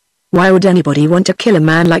scholar. Why would anybody want to kill a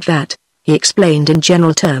man like that?" he explained in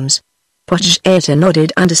general terms. Potgieter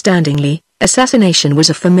nodded understandingly. Assassination was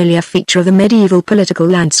a familiar feature of the medieval political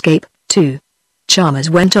landscape, too. Chalmers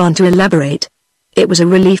went on to elaborate. It was a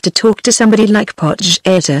relief to talk to somebody like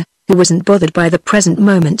Potgieter, who wasn't bothered by the present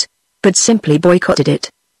moment, but simply boycotted it.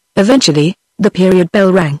 Eventually, the period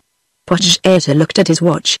bell rang. Potgieter looked at his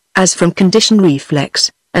watch, as from conditioned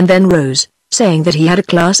reflex, and then rose, saying that he had a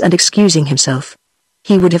class and excusing himself.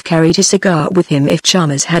 He would have carried his cigar with him if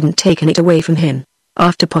Chalmers hadn't taken it away from him.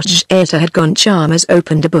 After Potgieter had gone, Chalmers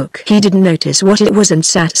opened a book. He didn't notice what it was and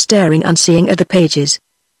sat staring unseeing at the pages.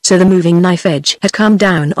 So the moving knife edge had come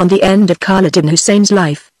down on the end of Khalid ibn Hussein's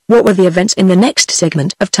life. What were the events in the next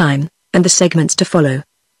segment of time, and the segments to follow?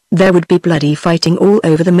 There would be bloody fighting all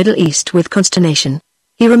over the Middle East with consternation.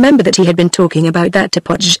 He remembered that he had been talking about that to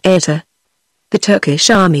Potgieter. The Turkish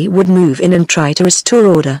army would move in and try to restore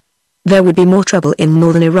order. There would be more trouble in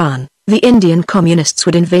northern Iran. The Indian communists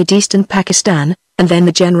would invade eastern Pakistan, and then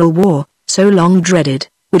the general war, so long dreaded,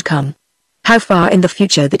 would come. How far in the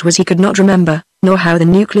future that was he could not remember, nor how the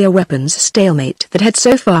nuclear weapons stalemate that had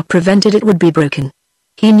so far prevented it would be broken.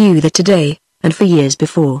 He knew that today, and for years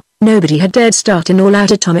before, nobody had dared start an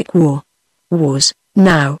all-out atomic war. Wars,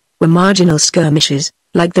 now, were marginal skirmishes,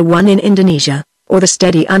 like the one in Indonesia, or the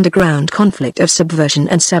steady underground conflict of subversion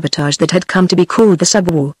and sabotage that had come to be called the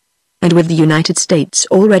subwar. And with the United States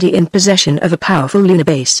already in possession of a powerful lunar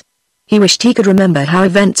base, he wished he could remember how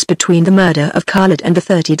events between the murder of Khalid and the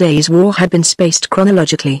 30 Days War had been spaced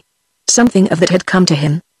chronologically. Something of that had come to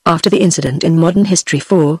him, after the incident in Modern History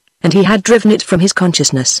 4, and he had driven it from his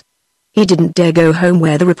consciousness. He didn't dare go home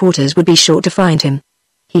where the reporters would be sure to find him.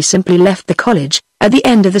 He simply left the college, at the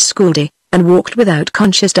end of the school day, and walked without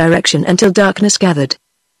conscious direction until darkness gathered.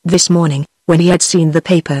 This morning, when he had seen the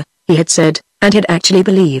paper, he had said, and had actually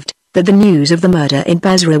believed, that the news of the murder in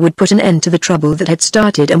Basra would put an end to the trouble that had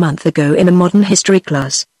started a month ago in a modern history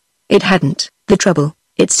class. It hadn't. The trouble,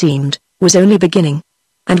 it seemed, was only beginning.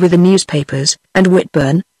 And with the newspapers, and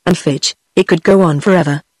Whitburn, and Fitch, it could go on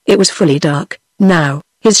forever. It was fully dark, now.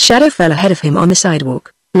 His shadow fell ahead of him on the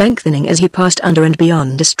sidewalk, lengthening as he passed under and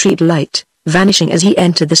beyond a street light, vanishing as he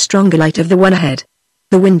entered the stronger light of the one ahead.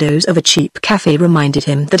 The windows of a cheap cafe reminded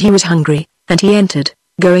him that he was hungry, and he entered,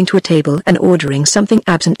 going to a table and ordering something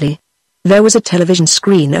absently. There was a television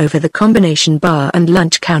screen over the combination bar and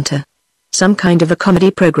lunch counter. Some kind of a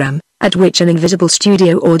comedy program, at which an invisible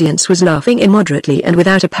studio audience was laughing immoderately and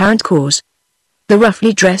without apparent cause. The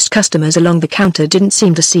roughly dressed customers along the counter didn't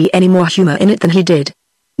seem to see any more humor in it than he did.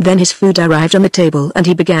 Then his food arrived on the table and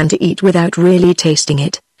he began to eat without really tasting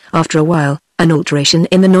it. After a while, an alteration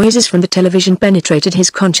in the noises from the television penetrated his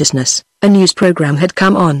consciousness. A news program had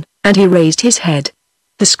come on, and he raised his head.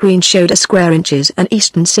 The screen showed a square inches an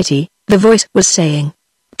eastern city. The voice was saying,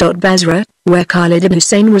 Basra, where Khalid ibn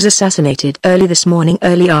Hussein was assassinated early this morning,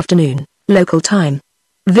 early afternoon, local time.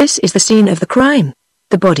 This is the scene of the crime.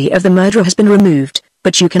 The body of the murderer has been removed,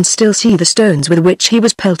 but you can still see the stones with which he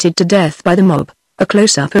was pelted to death by the mob. A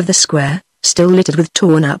close-up of the square, still littered with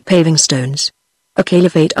torn-up paving stones. A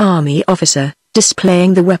Caliphate army officer,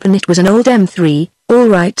 displaying the weapon. It was an old M3, all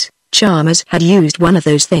right. Chalmers had used one of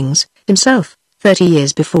those things himself 30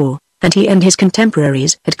 years before, and he and his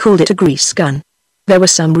contemporaries had called it a grease gun. There were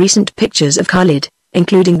some recent pictures of Khalid,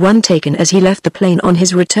 including one taken as he left the plane on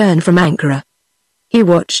his return from Ankara. He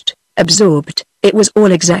watched, absorbed. It was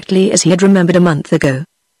all exactly as he had remembered a month ago.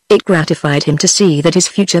 It gratified him to see that his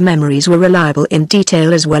future memories were reliable in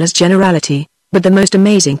detail as well as generality, but the most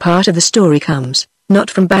amazing part of the story comes, not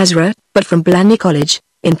from Basra, but from Blandy College,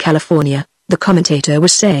 in California, the commentator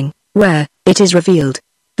was saying, where, it is revealed,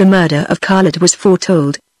 the murder of Khalid was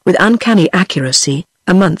foretold, with uncanny accuracy,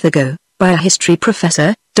 a month ago, by a history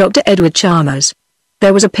professor, Dr. Edward Chalmers.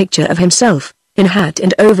 There was a picture of himself, in hat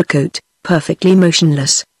and overcoat, perfectly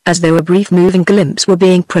motionless, as though a brief moving glimpse were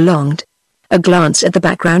being prolonged. A glance at the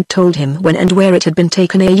background told him when and where it had been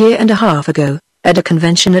taken a year and a half ago, at a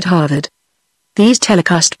convention at Harvard. These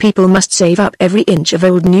telecast people must save up every inch of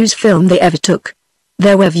old news film they ever took.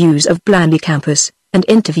 There were views of Blandy campus, and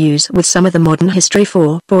interviews with some of the modern History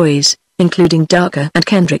 4 boys, including Darker and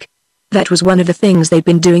Kendrick. That was one of the things they'd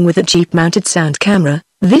been doing with a Jeep-mounted sound camera,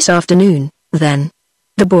 this afternoon, then.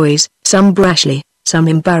 The boys, some brashly, some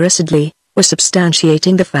embarrassedly, were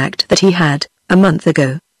substantiating the fact that he had, a month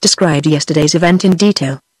ago, described yesterday's event in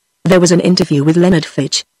detail. There was an interview with Leonard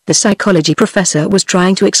Fitch. The psychology professor was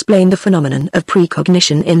trying to explain the phenomenon of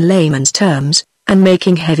precognition in layman's terms, and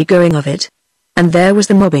making heavy going of it. And there was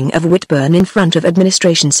the mobbing of Whitburn in front of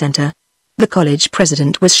Administration Center. The college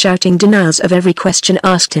president was shouting denials of every question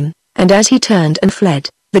asked him, and as he turned and fled,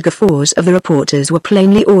 the guffaws of the reporters were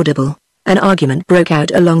plainly audible. An argument broke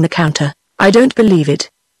out along the counter. I don't believe it.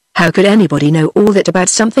 How could anybody know all that about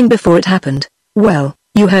something before it happened? Well,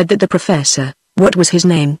 you heard that the professor, what was his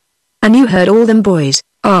name? And you heard all them boys,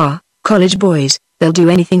 college boys, they'll do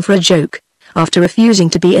anything for a joke. After refusing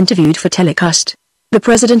to be interviewed for telecast, the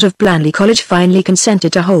president of Blandy College finally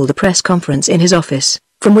consented to hold a press conference in his office,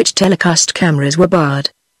 from which telecast cameras were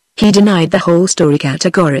barred. He denied the whole story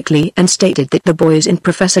categorically and stated that the boys in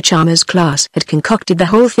Professor Chalmers' class had concocted the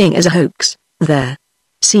whole thing as a hoax. There.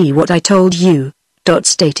 See what I told you,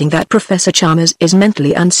 stating that Professor Chalmers is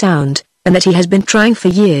mentally unsound, and that he has been trying for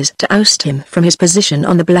years to oust him from his position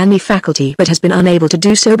on the Blandy faculty but has been unable to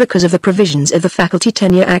do so because of the provisions of the Faculty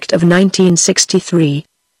Tenure Act of 1963.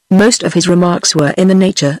 Most of his remarks were in the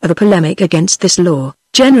nature of a polemic against this law,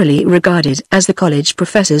 generally regarded as the college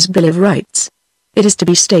professor's Bill of Rights. It is to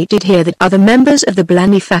be stated here that other members of the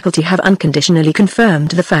Blandy faculty have unconditionally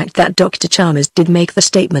confirmed the fact that Dr. Chalmers did make the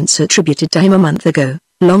statements attributed to him a month ago,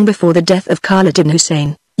 long before the death of Khalid ibn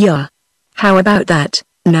Hussein. Yeah. How about that,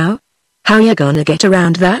 now? How ya gonna get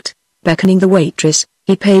around that? Beckoning the waitress,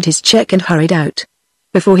 he paid his check and hurried out.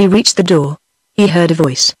 Before he reached the door, he heard a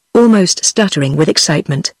voice, almost stuttering with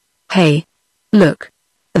excitement. Hey. Look.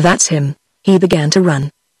 That's him. He began to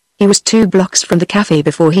run. He was 2 blocks from the cafe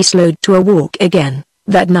before he slowed to a walk again.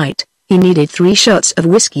 That night, he needed 3 shots of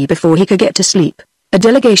whiskey before he could get to sleep. A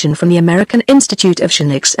delegation from the American Institute of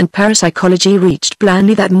Clinics and Parapsychology reached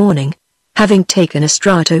Blandy that morning, having taken a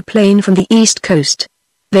strato plane from the East Coast.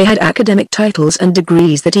 They had academic titles and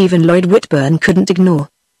degrees that even Lloyd Whitburn couldn't ignore.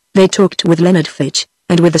 They talked with Leonard Fitch,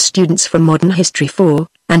 and with the students from Modern History 4,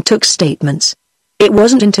 and took statements. It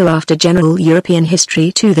wasn't until after General European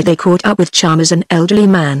History 2 that they caught up with Chalmers, an elderly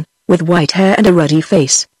man, with white hair and a ruddy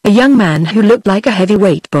face, a young man who looked like a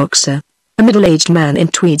heavyweight boxer, a middle-aged man in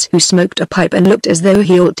tweeds who smoked a pipe and looked as though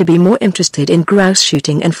he ought to be more interested in grouse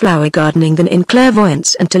shooting and flower gardening than in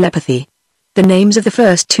clairvoyance and telepathy. The names of the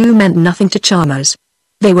first 2 meant nothing to Chalmers.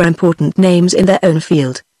 They were important names in their own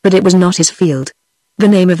field, but it was not his field. The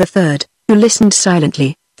name of the third, who listened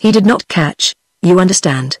silently, he did not catch. You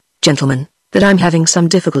understand, gentlemen, that I'm having some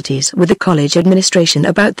difficulties with the college administration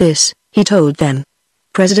about this, he told them.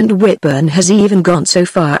 President Whitburn has even gone so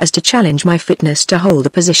far as to challenge my fitness to hold a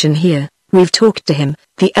position here. We've talked to him,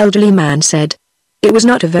 the elderly man said. It was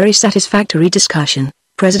not a very satisfactory discussion.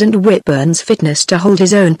 President Whitburn's fitness to hold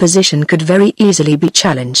his own position could very easily be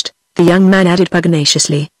challenged. The young man added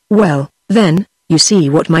pugnaciously, well, then, you see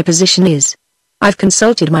what my position is. I've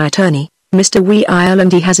consulted my attorney, Mr. Weil,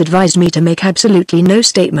 and he has advised me to make absolutely no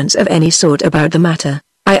statements of any sort about the matter.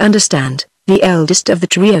 I understand, the eldest of the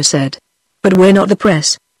trio said. But we're not the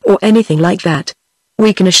press, or anything like that.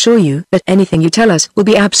 We can assure you that anything you tell us will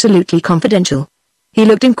be absolutely confidential. He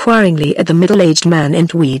looked inquiringly at the middle-aged man in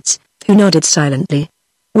tweeds, who nodded silently.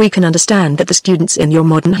 We can understand that the students in your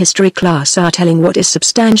modern history class are telling what is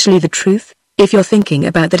substantially the truth. If you're thinking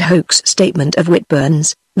about that hoax statement of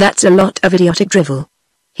Whitburn's, that's a lot of idiotic drivel.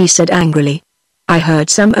 He said angrily. I heard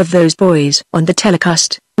some of those boys on the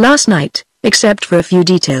telecast last night, except for a few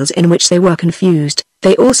details in which they were confused.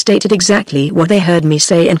 They all stated exactly what they heard me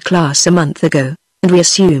say in class a month ago, and we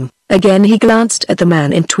assume, again he glanced at the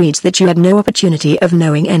man in tweeds, that you had no opportunity of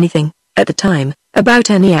knowing anything, at the time, about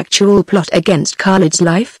any actual plot against Khalid's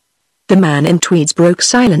life? The man in tweeds broke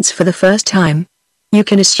silence for the first time. You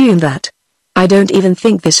can assume that. I don't even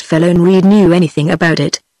think this fellow in Reed knew anything about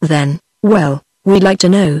it, then. Well, we'd like to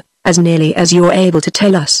know, as nearly as you're able to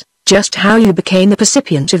tell us, just how you became the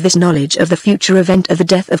recipient of this knowledge of the future event of the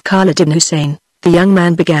death of Khalid ibn Hussein, the young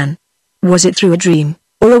man began. Was it through a dream,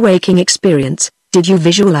 or a waking experience? Did you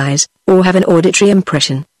visualize, or have an auditory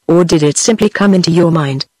impression, or did it simply come into your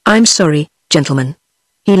mind? I'm sorry, gentlemen.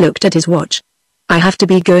 He looked at his watch. I have to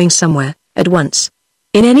be going somewhere, at once.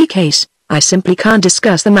 In any case, I simply can't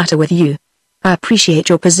discuss the matter with you. I appreciate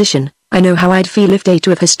your position. I know how I'd feel if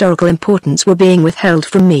data of historical importance were being withheld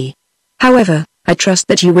from me. However, I trust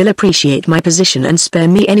that you will appreciate my position and spare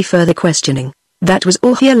me any further questioning. That was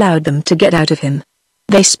all he allowed them to get out of him.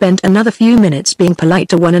 They spent another few minutes being polite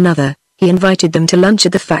to one another. He invited them to lunch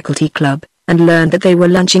at the faculty club, and learned that they were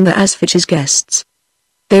lunching there as Fitch's guests.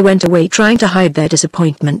 They went away trying to hide their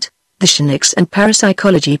disappointment. The Shinix and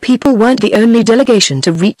parapsychology people weren't the only delegation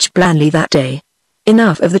to reach Blanley that day.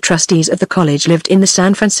 Enough of the trustees of the college lived in the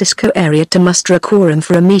San Francisco area to muster a quorum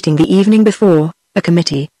for a meeting the evening before. A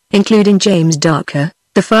committee, including James Darker,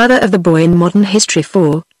 the father of the boy in modern history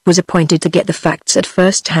 4, was appointed to get the facts at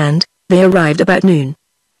first hand. They arrived about noon.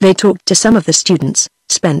 They talked to some of the students,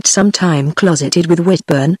 spent some time closeted with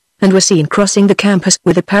Whitburn, and were seen crossing the campus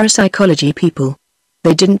with the parapsychology people.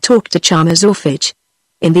 They didn't talk to Chalmers or Fitch.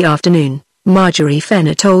 In the afternoon, Marjorie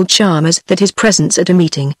Fenner told Chalmers that his presence at a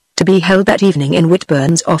meeting, to be held that evening in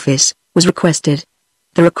Whitburn's office, was requested.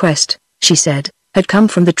 The request, she said, had come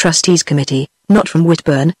from the trustees committee, not from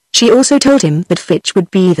Whitburn. She also told him that Fitch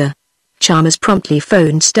would be there. Chalmers promptly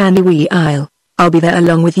phoned Stanley Weil. I'll be there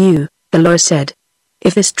along with you, the lawyer said.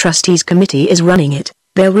 If this trustees committee is running it,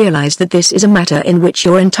 they'll realize that this is a matter in which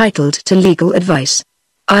you're entitled to legal advice.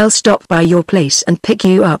 I'll stop by your place and pick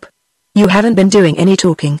you up. You haven't been doing any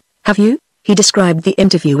talking, have you? He described the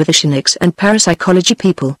interview with the Shinix and parapsychology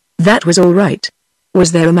people. That was all right.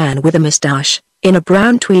 Was there a man with a mustache, in a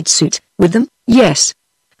brown tweed suit, with them? Yes.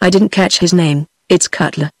 I didn't catch his name. It's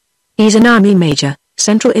Cutler. He's an Army major,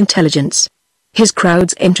 Central Intelligence. His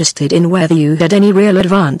crowd's interested in whether you had any real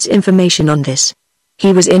advance information on this.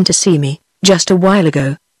 He was in to see me, just a while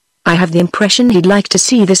ago. I have the impression he'd like to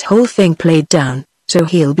see this whole thing played down, so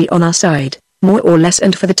he'll be on our side, more or less,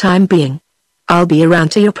 and for the time being. I'll be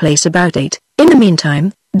around to your place about 8. In the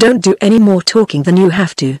meantime, don't do any more talking than you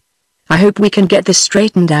have to. I hope we can get this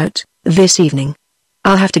straightened out, this evening.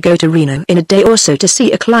 I'll have to go to Reno in a day or so to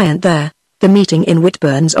see a client there. The meeting in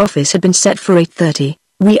Whitburn's office had been set for 8:30.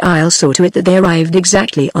 Weil saw to it that they arrived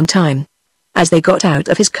exactly on time. As they got out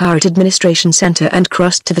of his car at Administration Center and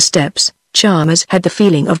crossed to the steps, Chalmers had the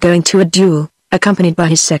feeling of going to a duel, accompanied by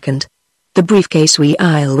his second. The briefcase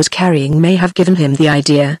Weil was carrying may have given him the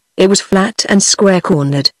idea. It was flat and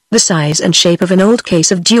square-cornered, the size and shape of an old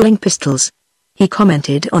case of dueling pistols. He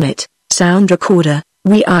commented on it. Sound recorder,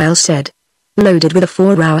 Weil said. Loaded with a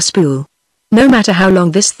 4-hour spool. No matter how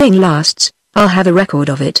long this thing lasts, I'll have a record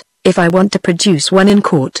of it, if I want to produce one in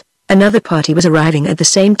court. Another party was arriving at the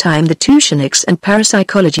same time, the two Shinix and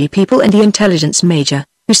parapsychology people and the intelligence major,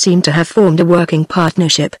 who seemed to have formed a working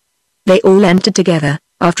partnership. They all entered together,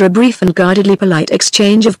 after a brief and guardedly polite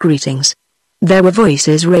exchange of greetings. There were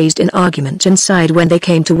voices raised in argument inside when they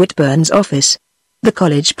came to Whitburn's office. The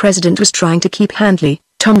college president was trying to keep Handley,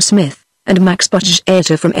 Tom Smith, and Max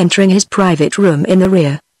Botchater from entering his private room in the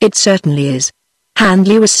rear. It certainly is.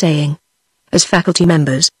 Handley was saying. As faculty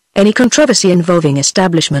members, any controversy involving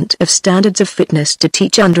establishment of standards of fitness to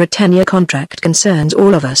teach under a tenure contract concerns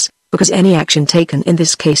all of us, because any action taken in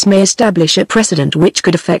this case may establish a precedent which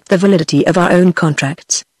could affect the validity of our own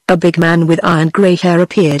contracts. A big man with iron-gray hair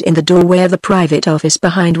appeared in the doorway of the private office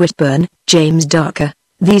behind Whitburn, James Darker.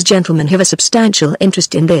 These gentlemen have a substantial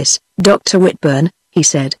interest in this, Dr. Whitburn, he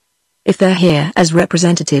said. If they're here as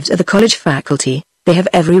representatives of the college faculty, they have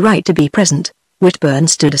every right to be present. Whitburn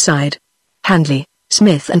stood aside. Handley,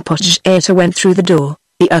 Smith and Botchater went through the door,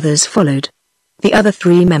 the others followed. The other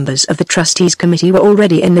 3 members of the trustees committee were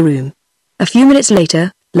already in the room. A few minutes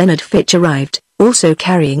later, Leonard Fitch arrived, also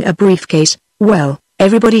carrying a briefcase. Well,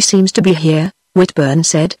 everybody seems to be here, Whitburn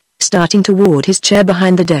said, starting toward his chair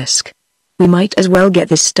behind the desk. We might as well get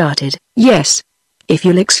this started. Yes. If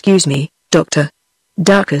you'll excuse me, Doctor.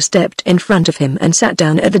 Darker stepped in front of him and sat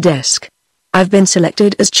down at the desk. I've been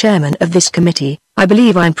selected as chairman of this committee. I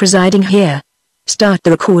believe I'm presiding here. Start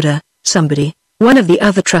the recorder, somebody, One of the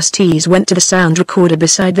other trustees went to the sound recorder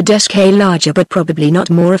beside the desk, a larger but probably not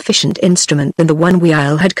more efficient instrument than the one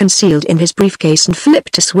Weil had concealed in his briefcase, and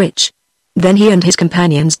flipped a switch. Then he and his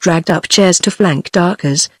companions dragged up chairs to flank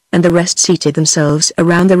Darker's, and the rest seated themselves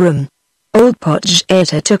around the room. Old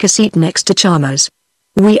Podgeta took a seat next to Chalmers.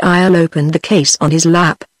 Weil opened the case on his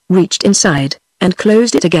lap, reached inside, and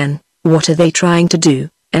closed it again. "What are they trying to do,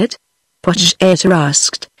 Ed?" Podgeta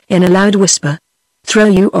asked, in a loud whisper. "Throw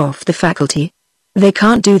you off the faculty? They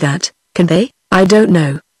can't do that, can they?" "I don't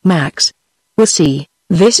know, Max. We'll see.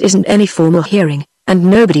 This isn't any formal hearing, and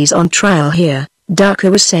nobody's on trial here,"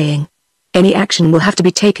 Darker was saying. "Any action will have to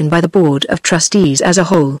be taken by the Board of Trustees as a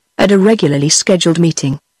whole, at a regularly scheduled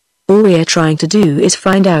meeting. All we're trying to do is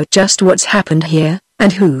find out just what's happened here,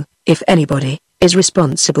 and who, if anybody, is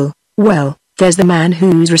responsible." "Well, there's the man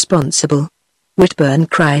who's responsible," Whitburn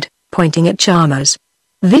cried, pointing at Chalmers.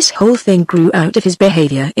 "This whole thing grew out of his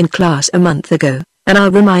behavior in class a month ago, and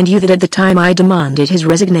I'll remind you that at the time I demanded his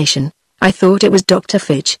resignation, I thought it was Dr.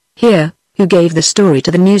 Fitch, here, who gave the story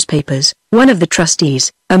to the newspapers." One of the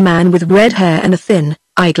trustees, a man with red hair and a thin,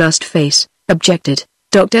 eyeglassed face, objected.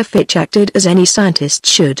 Dr. Fitch acted as any scientist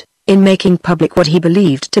should, in making public what he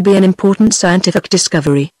believed to be an important scientific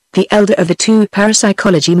discovery, the elder of the two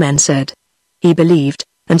parapsychology men said. He believed,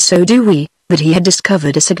 and so do we, that he had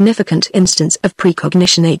discovered a significant instance of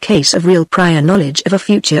precognition, a case of real prior knowledge of a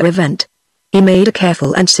future event. He made a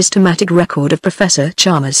careful and systematic record of Professor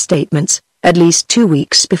Chalmers' statements, at least 2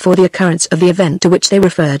 weeks before the occurrence of the event to which they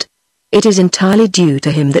referred. It is entirely due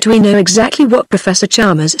to him that we know exactly what Professor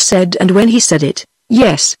Chalmers said and when he said it.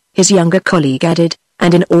 "Yes," his younger colleague added,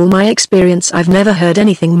 "and in all my experience I've never heard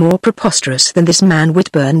anything more preposterous than this man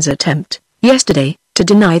Whitburn's attempt, yesterday, to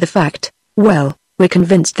deny the fact. Well, we're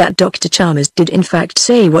convinced that Dr. Chalmers did in fact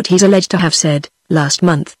say what he's alleged to have said, last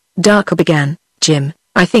month," Darker began. "Jim,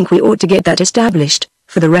 I think we ought to get that established,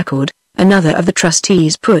 for the record," another of the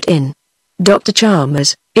trustees put in. "Dr.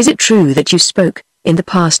 Chalmers, is it true that you spoke, in the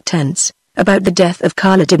past tense, about the death of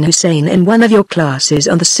Khalidin Hussein in one of your classes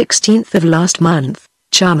on the 16th of last month?"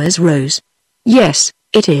 Chalmers rose. "Yes,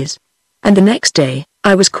 it is. And the next day,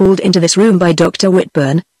 I was called into this room by Dr.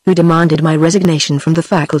 Whitburn, who demanded my resignation from the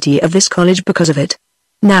faculty of this college because of it.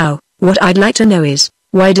 Now, what I'd like to know is,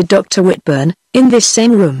 why did Dr. Whitburn, in this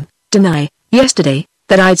same room, deny, yesterday,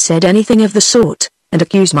 that I'd said anything of the sort, and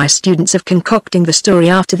accuse my students of concocting the story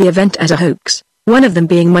after the event as a hoax, one of them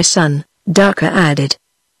being my son?" Darker added.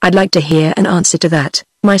 "I'd like to hear an answer to that,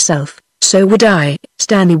 myself." "So would I,"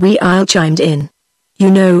 Stanley Weil chimed in. "You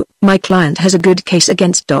know, my client has a good case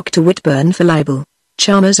against Dr. Whitburn for libel."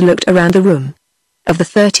 Chalmers looked around the room. Of the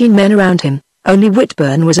 13 men around him, only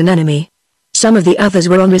Whitburn was an enemy. Some of the others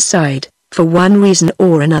were on his side, for one reason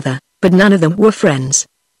or another, but none of them were friends.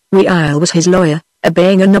 Weil was his lawyer,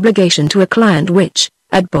 obeying an obligation to a client which,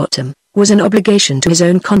 at bottom, was an obligation to his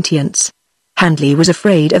own conscience. Handley was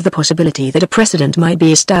afraid of the possibility that a precedent might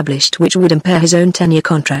be established which would impair his own tenure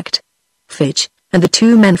contract. Fitch, and the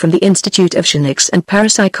 2 men from the Institute of Psionics and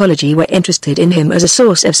Parapsychology were interested in him as a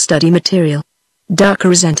source of study material. Darker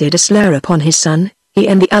resented a slur upon his son. He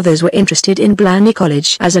and the others were interested in Blaney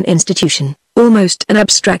College as an institution, almost an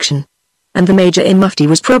abstraction. And the Major in Mufti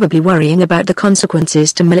was probably worrying about the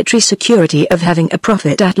consequences to military security of having a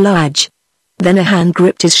prophet at large. Then a hand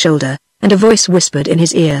gripped his shoulder, and a voice whispered in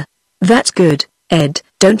his ear. "That's good, Ed,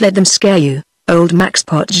 don't let them scare you." Old Max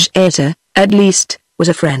Podgeta, at least, was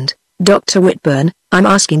a friend. "Dr. Whitburn, I'm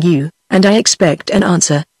asking you, and I expect an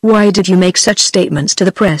answer, why did you make such statements to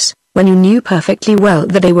the press, when you knew perfectly well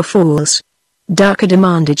that they were false?" Darker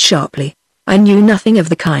demanded sharply. "I knew nothing of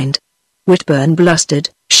the kind." Whitburn blustered,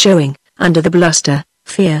 showing, under the bluster,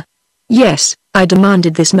 fear. "Yes, I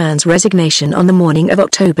demanded this man's resignation on the morning of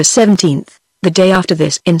October 17th, the day after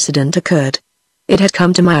this incident occurred. It had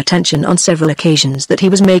come to my attention on several occasions that he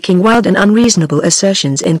was making wild and unreasonable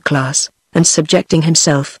assertions in class, and subjecting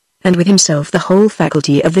himself, and with himself the whole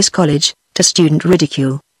faculty of this college, to student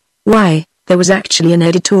ridicule. Why, there was actually an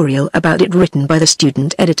editorial about it written by the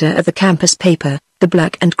student editor of the campus paper, The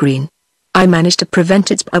Black and Green. I managed to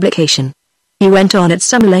prevent its publication." He went on at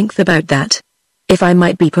some length about that. "If I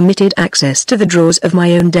might be permitted access to the drawers of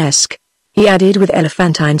my own desk," he added with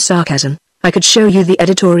elephantine sarcasm, "I could show you the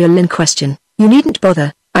editorial in question." "You needn't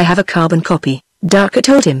bother, I have a carbon copy," Darker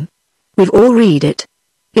told him. "We've all read it.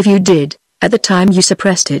 If you did, at the time you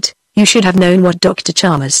suppressed it, you should have known what Dr.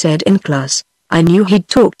 Chalmers said in class. I knew he'd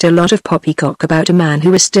talked a lot of poppycock about a man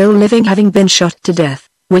who was still living having been shot to death,"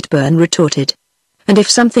 Whitburn retorted. "And if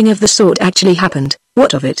something of the sort actually happened,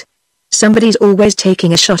 what of it? Somebody's always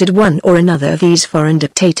taking a shot at one or another of these foreign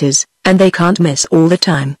dictators, and they can't miss all the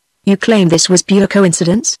time. You claim this was pure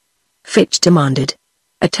coincidence?" Fitch demanded.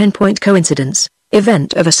 A 10-point coincidence,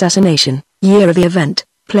 event of assassination, year of the event,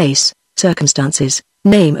 place, circumstances,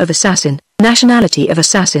 name of assassin, nationality of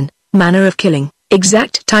assassin, manner of killing,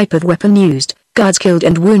 exact type of weapon used, guards killed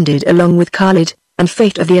and wounded along with Khalid, and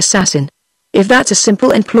fate of the assassin. If that's a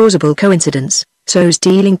simple and plausible coincidence, so's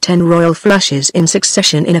dealing 10 royal flushes in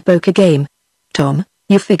succession in a poker game. Tom,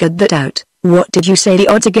 you figured that out. What did you say the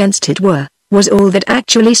odds against it were? Was all that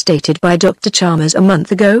actually stated by Dr. Chalmers a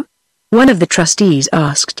month ago? One of the trustees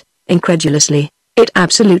asked, incredulously. It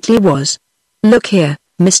absolutely was. Look here,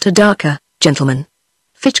 Mr. Darker, gentlemen.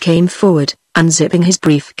 Fitch came forward, unzipping his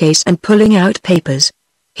briefcase and pulling out papers.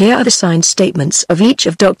 Here are the signed statements of each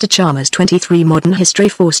of Dr. Chalmers' 23 modern history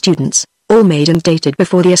 4 students, all made and dated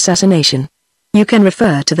before the assassination. You can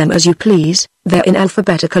refer to them as you please, they're in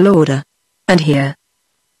alphabetical order. And here.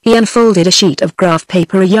 He unfolded a sheet of graph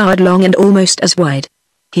paper a yard long and almost as wide.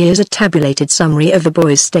 Here's a tabulated summary of the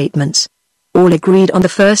boys' statements. All agreed on the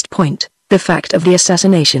first point, the fact of the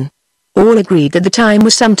assassination. All agreed that the time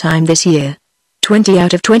was sometime this year. 20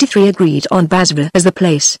 out of 23 agreed on Basra as the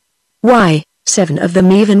place. Why, 7 of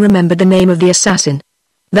them even remembered the name of the assassin.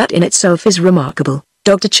 That in itself is remarkable.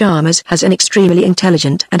 Dr. Chalmers has an extremely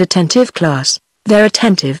intelligent and attentive class. They're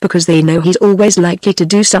attentive because they know he's always likely to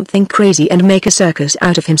do something crazy and make a circus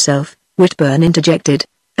out of himself, Whitburn interjected.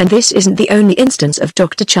 And this isn't the only instance of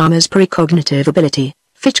Dr. Chalmers' precognitive ability,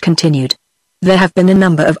 Fitch continued. There have been a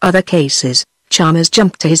number of other cases. Chalmers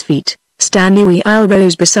jumped to his feet. Stanley Weil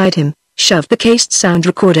rose beside him, shoved the cased sound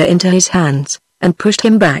recorder into his hands, and pushed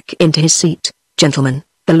him back into his seat. Gentlemen,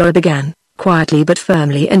 the lawyer began, quietly but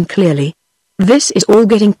firmly and clearly. This is all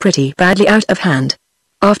getting pretty badly out of hand.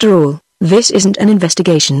 After all, this isn't an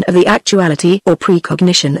investigation of the actuality or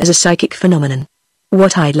precognition as a psychic phenomenon.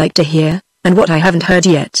 What I'd like to hear, and what I haven't heard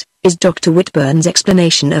yet, is Dr. Whitburn's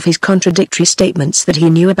explanation of his contradictory statements that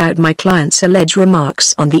he knew about my client's alleged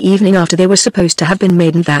remarks on the evening after they were supposed to have been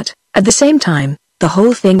made and that, at the same time, the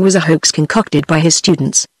whole thing was a hoax concocted by his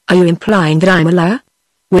students. Are you implying that I'm a liar?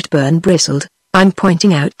 Whitburn bristled. I'm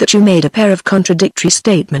pointing out that you made a pair of contradictory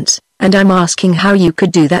statements, and I'm asking how you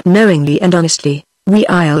could do that knowingly and honestly.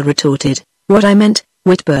 Weil retorted. What I meant,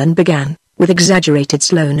 Whitburn began, with exaggerated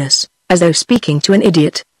slowness, as though speaking to an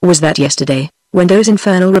idiot, was that yesterday, when those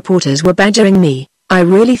infernal reporters were badgering me, I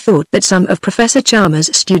really thought that some of Professor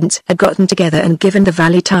Chalmers' students had gotten together and given the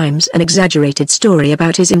Valley Times an exaggerated story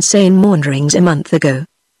about his insane maunderings a month ago.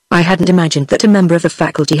 I hadn't imagined that a member of the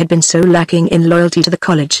faculty had been so lacking in loyalty to the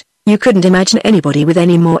college. You couldn't imagine anybody with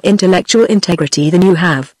any more intellectual integrity than you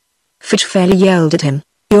have. Fitch fairly yelled at him.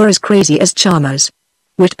 You're as crazy as Chalmers.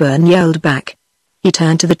 Whitburn yelled back. He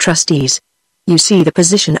turned to the trustees. You see the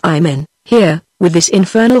position I'm in, here, with this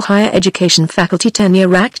infernal higher education faculty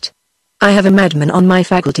tenure act? I have a madman on my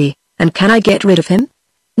faculty, and can I get rid of him?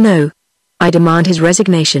 No. I demand his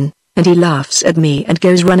resignation, and he laughs at me and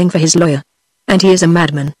goes running for his lawyer. And he is a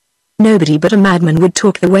madman. Nobody but a madman would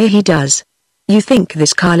talk the way he does. You think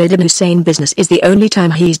this Khalid ibn Hussein business is the only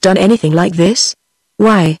time he's done anything like this?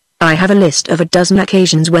 Why, I have a list of a dozen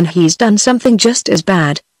occasions when he's done something just as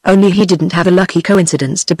bad, only he didn't have a lucky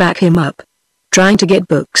coincidence to back him up. Trying to get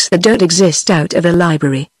books that don't exist out of a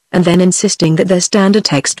library, and then insisting that they're standard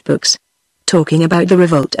textbooks. Talking about the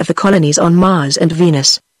revolt of the colonies on Mars and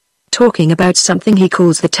Venus. Talking about something he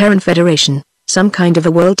calls the Terran Federation, some kind of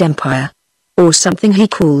a world empire. Or something he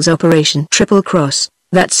calls Operation Triple Cross,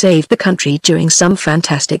 that saved the country during some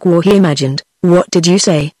fantastic war he imagined. What did you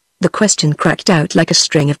say? The question cracked out like a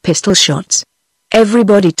string of pistol shots.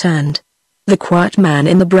 Everybody turned. The quiet man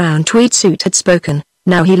in the brown tweed suit had spoken.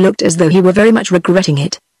 Now he looked as though he were very much regretting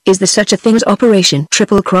it. Is there such a thing as Operation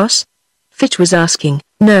Triple Cross? Fitch was asking.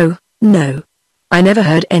 No. I never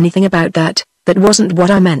heard anything about that. That wasn't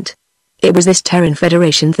what I meant. It was this Terran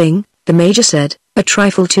Federation thing, the Major said, a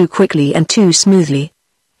trifle too quickly and too smoothly.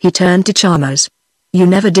 He turned to Chalmers. You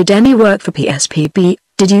never did any work for PSPB,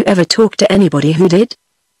 did you ever talk to anybody who did?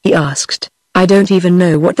 He asked. I don't even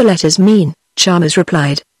know what the letters mean, Chalmers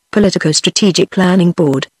replied. Politico-Strategic Planning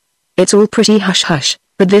Board. It's all pretty hush-hush,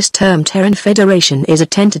 but this term Terran Federation is a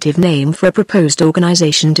tentative name for a proposed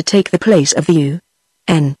organization to take the place of the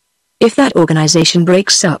UN. If that organization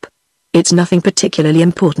breaks up, it's nothing particularly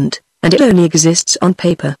important, and it only exists on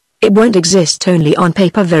paper. It won't exist only on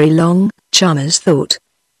paper very long, Chalmers thought.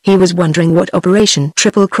 He was wondering what Operation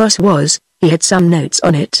Triple Cross was. He had some notes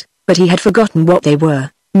on it, but he had forgotten what they were.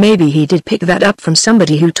 Maybe he did pick that up from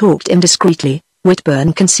somebody who talked indiscreetly,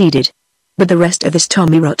 Whitburn conceded. But the rest of this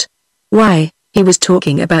Tommy rot. Why, he was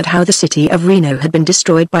talking about how the city of Reno had been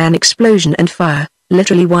destroyed by an explosion and fire,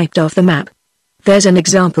 literally wiped off the map. There's an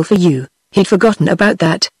example for you. He'd forgotten about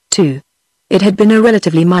that, too. It had been a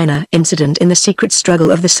relatively minor incident in the secret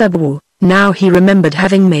struggle of the subwar. Now he remembered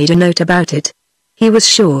having made a note about it. He was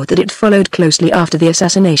sure that it followed closely after the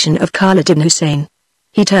assassination of Khalid ibn Hussein.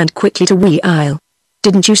 He turned quickly to We'il.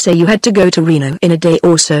 "Didn't you say you had to go to Reno in a day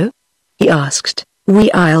or so?" he asked.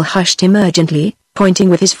 We'il hushed him urgently, pointing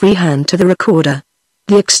with his free hand to the recorder.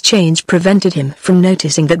 The exchange prevented him from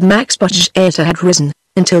noticing that Max Botcheta had risen,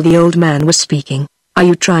 until the old man was speaking. "Are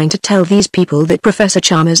you trying to tell these people that Professor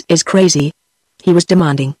Chalmers is crazy?" he was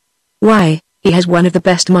demanding. "Why, he has one of the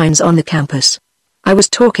best minds on the campus. I was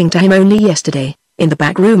talking to him only yesterday, in the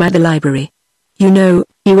back room at the library. You know,"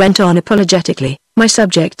 he went on apologetically, "my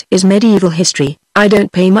subject is medieval history. I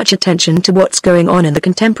don't pay much attention to what's going on in the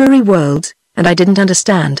contemporary world, and I didn't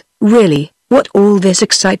understand, really, what all this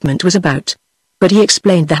excitement was about. But he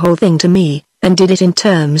explained the whole thing to me, and did it in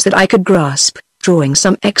terms that I could grasp, drawing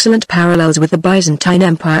some excellent parallels with the Byzantine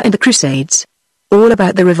Empire and the Crusades. All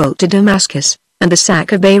about the revolt to Damascus, and the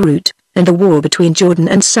sack of Beirut, and the war between Jordan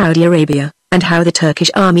and Saudi Arabia, and how the Turkish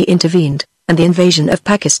army intervened, and the invasion of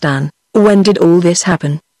Pakistan. When did all this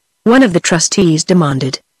happen?" one of the trustees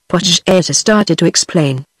demanded. Botcheta started to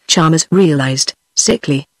explain. Chalmers realized,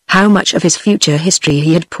 sickly, how much of his future history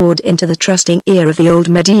he had poured into the trusting ear of the old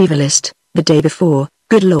medievalist, the day before.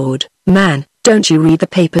 "Good Lord, man, don't you read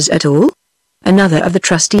the papers at all?" another of the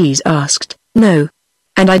trustees asked. "No.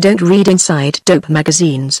 And I don't read inside dope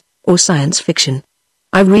magazines, or science fiction.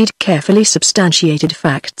 I read carefully substantiated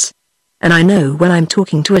facts. And I know when I'm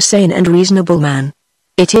talking to a sane and reasonable man.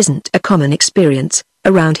 It isn't a common experience,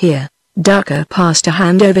 around here." Darker passed a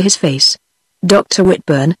hand over his face. "Dr.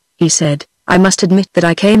 Whitburn," he said, "I must admit that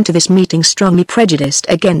I came to this meeting strongly prejudiced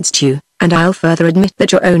against you, and I'll further admit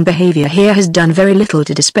that your own behavior here has done very little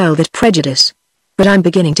to dispel that prejudice. But I'm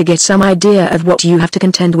beginning to get some idea of what you have to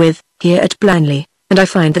contend with, here at Blindly, and I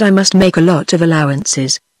find that I must make a lot of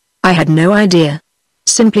allowances. I had no idea.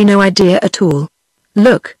 Simply no idea at all.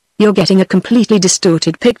 Look, you're getting a completely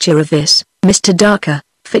distorted picture of this, Mr. Darker,"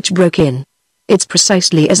 Fitch broke in. "It's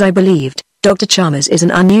precisely as I believed. Dr. Chalmers is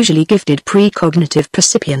an unusually gifted precognitive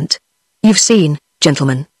percipient. You've seen,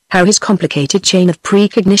 gentlemen, how his complicated chain of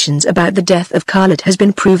precognitions about the death of Khalid has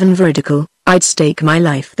been proven veridical. I'd stake my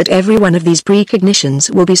life that every one of these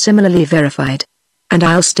precognitions will be similarly verified. And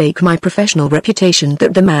I'll stake my professional reputation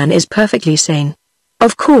that the man is perfectly sane.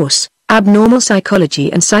 Of course, abnormal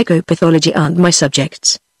psychology and psychopathology aren't my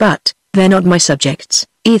subjects, but they're not my subjects,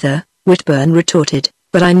 either," Whitburn retorted,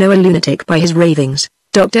 "but I know a lunatic by his ravings."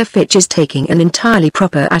 "Dr. Fitch is taking an entirely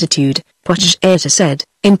proper attitude," Botcheta said,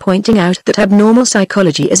 in pointing out that abnormal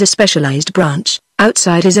psychology is a specialized branch,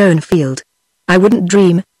 outside his own field. "I wouldn't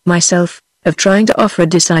dream, myself, of trying to offer a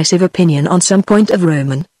decisive opinion on some point of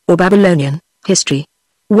Roman, or Babylonian, history.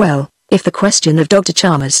 Well, if the question of Dr.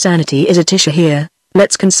 Chalmers' sanity is at issue here,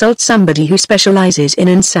 let's consult somebody who specializes in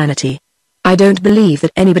insanity. I don't believe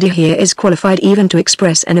that anybody here is qualified even to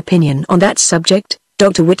express an opinion on that subject,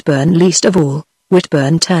 Dr. Whitburn least of all."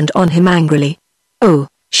 Whitburn turned on him angrily. "Oh,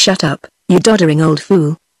 shut up, you doddering old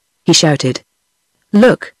fool," he shouted.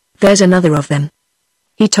 "Look, there's another of them,"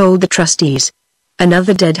 he told the trustees.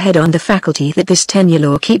 "Another deadhead on the faculty that this tenure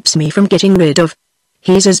law keeps me from getting rid of.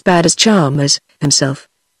 He's as bad as Chalmers himself.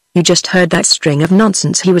 You just heard that string of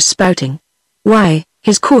nonsense he was spouting. Why,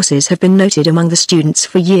 his courses have been noted among the students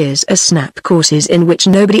for years as snap courses in which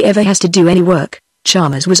nobody ever has to do any work."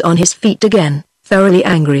 Chalmers was on his feet again, thoroughly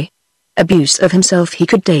angry. Abuse of himself he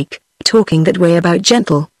could take, talking that way about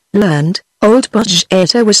gentle, learned, old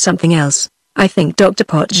Botcheta was something else. "I think Dr.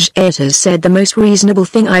 Botcheta's said the most reasonable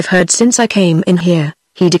thing I've heard since I came in here,"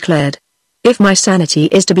 he declared. "If my sanity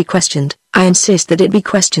is to be questioned, I insist that it be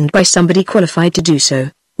questioned by somebody qualified to do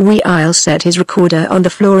so." We'il set his recorder on the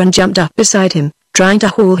floor and jumped up beside him, trying to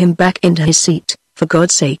haul him back into his seat. "For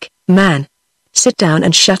God's sake, man! Sit down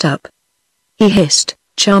and shut up," he hissed.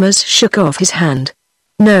 Chalmers shook off his hand.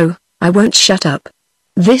 "No, I won't shut up.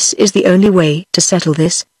 This is the only way to settle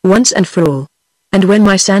this, once and for all. And when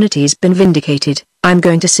my sanity's been vindicated, I'm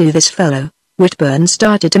going to sue this fellow." Whitburn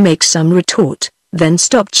started to make some retort, then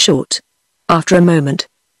stopped short. After a moment,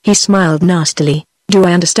 he smiled nastily. "Do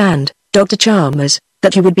I understand, Dr. Chalmers,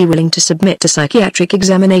 that you would be willing to submit to psychiatric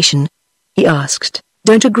examination?" he asked.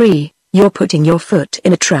 "Don't agree, you're putting your foot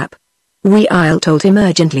in a trap." We'il told him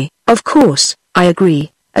urgently. "Of course, I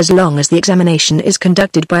agree, as long as the examination is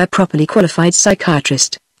conducted by a properly qualified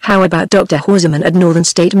psychiatrist." "How about Dr. Horseman at Northern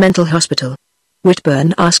State Mental Hospital?"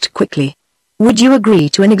 Whitburn asked quickly. "Would you agree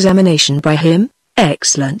to an examination by him?"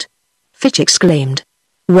 "Excellent!" Fitch exclaimed.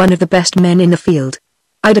 "One of the best men in the field.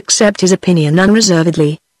 I'd accept his opinion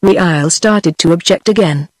unreservedly." We'il started to object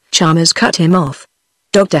again. Chalmers cut him off.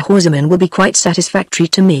 "Dr. Horseman will be quite satisfactory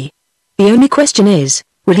to me. The only question is,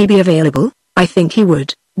 will he be available? I think he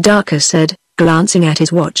would, Darker said, glancing at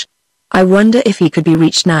his watch. I wonder if he could be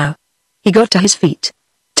reached now. He got to his feet.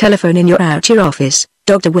 Telephone in your office,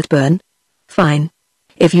 Dr. Whitburn. Fine.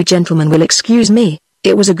 If you gentlemen will excuse me.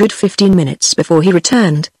 It was a good 15 minutes before he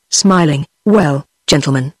returned, smiling. Well,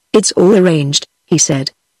 gentlemen, it's all arranged, he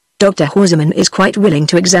said. Dr. Horseman is quite willing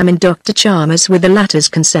to examine Dr. Chalmers with the latter's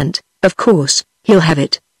consent. Of course, he'll have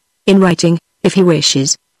it in writing, if he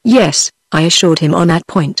wishes. Yes, I assured him on that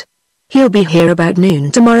point. He'll be here about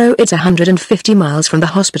noon tomorrow. It's 150 miles from the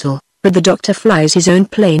hospital, but the doctor flies his own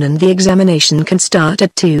plane and the examination can start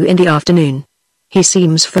at 2 in the afternoon. He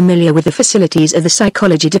seems familiar with the facilities of the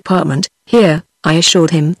psychology department here. I assured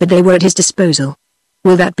him that they were at his disposal.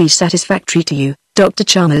 Will that be satisfactory to you, Dr.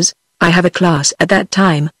 Chalmers? I have a class at that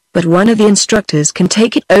time, but one of the instructors can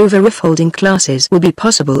take it over if holding classes will be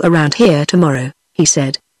possible around here tomorrow, he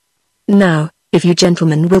said. Now, if you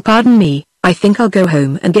gentlemen will pardon me, I think I'll go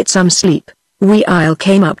home and get some sleep. We'll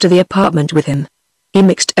came up to the apartment with him. He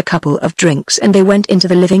mixed a couple of drinks and they went into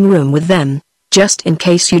the living room with them. Just in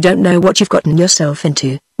case you don't know what you've gotten yourself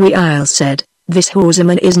into, We'll said, this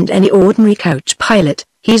Horseman isn't any ordinary couch pilot,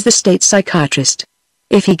 he's the state psychiatrist.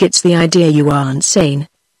 If he gets the idea you aren't sane,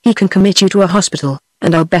 he can commit you to a hospital,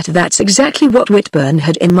 and I'll bet that's exactly what Whitburn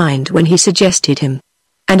had in mind when he suggested him.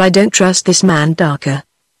 And I don't trust this man Darker.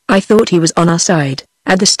 I thought he was on our side,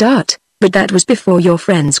 at the start, but that was before your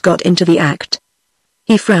friends got into the act.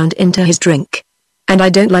 He frowned into his drink. And I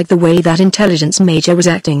don't like the way that intelligence major was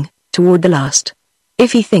acting, toward the last.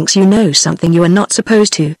 If he thinks you know something you are not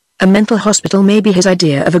supposed to, a mental hospital may be his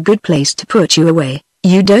idea of a good place to put you away.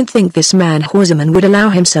 You don't think this man Horseman would allow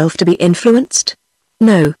himself to be influenced?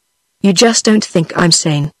 No. You just don't think I'm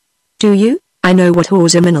sane. Do you? I know what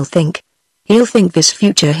Horseman'll think. He'll think this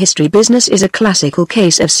future history business is a classical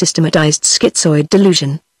case of systematized schizoid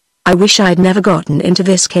delusion. I wish I'd never gotten into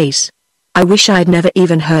this case. I wish I'd never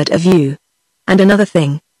even heard of you. And another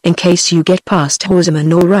thing, in case you get past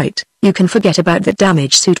Horseman all right, you can forget about that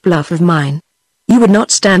damage suit bluff of mine. You would not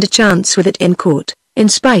stand a chance with it in court, in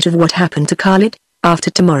spite of what happened to Khalid. After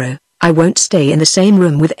tomorrow, I won't stay in the same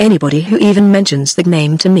room with anybody who even mentions the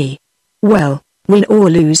name to me. Well, win or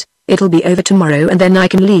lose, it'll be over tomorrow and then I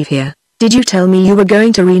can leave here. Did you tell me you were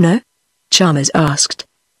going to Reno? Chalmers asked.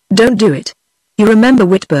 Don't do it. You remember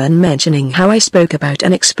Whitburn mentioning how I spoke about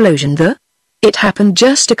an explosion there? It happened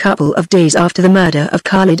just a couple of days after the murder of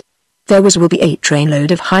Khalid. There will be a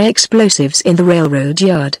trainload of high explosives in the railroad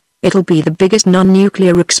yard. It'll be the biggest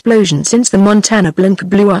non-nuclear explosion since the Montana Blink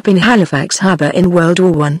blew up in Halifax Harbor in World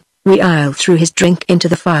War I. We'll threw his drink into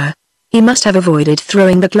the fire. He must have avoided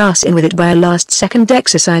throwing the glass in with it by a last-second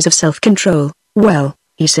exercise of self-control. Well,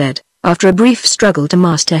 he said, after a brief struggle to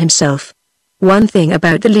master himself. One thing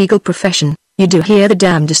about the legal profession, you do hear the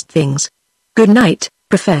damnedest things. Good night,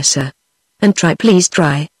 Professor. And please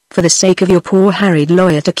try, for the sake of your poor harried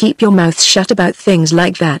lawyer, to keep your mouth shut about things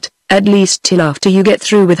like that. At least till after you get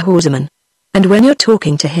through with Horseman. And when you're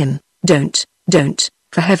talking to him, don't,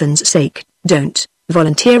 for heaven's sake, don't,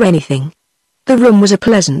 volunteer anything. The room was a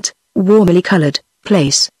pleasant, warmly colored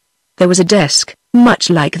place. There was a desk, much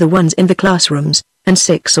like the ones in the classrooms, and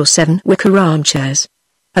 6 or 7 wicker armchairs.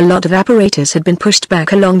 A lot of apparatus had been pushed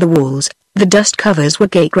back along the walls, the dust covers were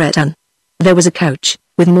gay-gratin. There was a couch,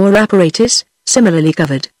 with more apparatus, similarly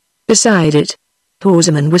covered. Beside it,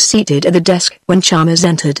 Horseman was seated at the desk when Chalmers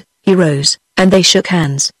entered. He rose, and they shook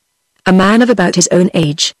hands. A man of about his own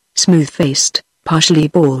age, smooth-faced, partially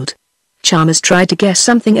bald. Chalmers tried to guess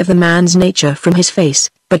something of the man's nature from his face,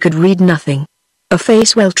 but could read nothing. A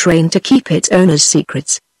face well trained to keep its owner's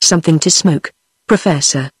secrets, something to smoke.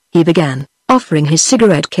 Professor, he began, offering his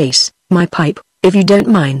cigarette case, my pipe, if you don't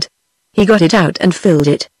mind. He got it out and filled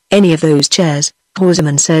it. Any of those chairs,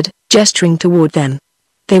 Horseman said, gesturing toward them.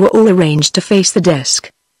 They were all arranged to face the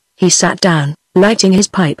desk. He sat down, lighting his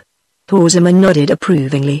pipe. Horseman nodded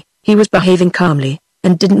approvingly. He was behaving calmly,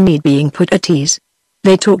 and didn't need being put at ease.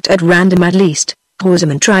 They talked at random at least.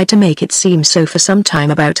 Horseman tried to make it seem so for some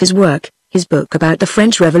time about his work, his book about the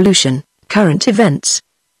French Revolution, current events.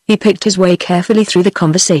 He picked his way carefully through the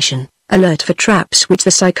conversation, alert for traps which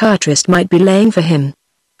the psychiatrist might be laying for him.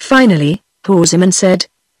 Finally, Horseman said,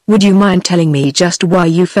 would you mind telling me just why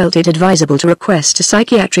you felt it advisable to request a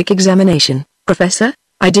psychiatric examination, Professor?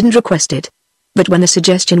 I didn't request it. But when the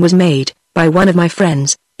suggestion was made, by one of my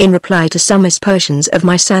friends, in reply to some aspersions of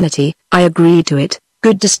my sanity, I agreed to it.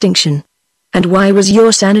 Good distinction. And why was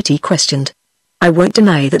your sanity questioned? I won't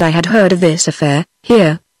deny that I had heard of this affair,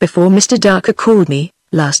 here, before Mr. Darker called me,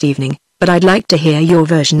 last evening, but I'd like to hear your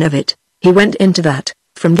version of it. He went into that,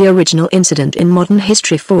 from the original incident in modern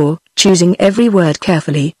history choosing every word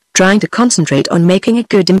carefully, trying to concentrate on making a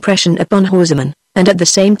good impression upon Horseman, and at the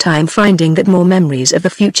same time finding that more memories of the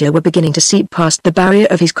future were beginning to seep past the barrier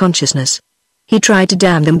of his consciousness. He tried to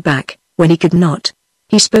dam them back, when he could not.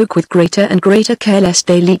 He spoke with greater and greater care lest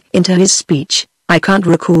they leak into his speech. I can't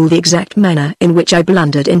recall the exact manner in which I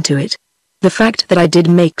blundered into it. The fact that I did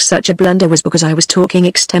make such a blunder was because I was talking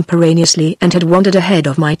extemporaneously and had wandered ahead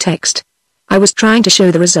of my text. I was trying to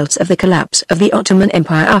show the results of the collapse of the Ottoman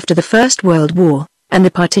Empire after the First World War, and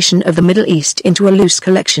the partition of the Middle East into a loose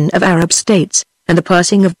collection of Arab states, and the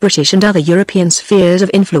passing of British and other European spheres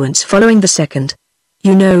of influence following the second.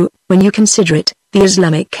 You know, when you consider it, the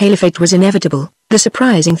Islamic Caliphate was inevitable. The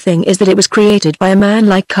surprising thing is that it was created by a man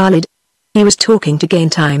like Khalid. He was talking to gain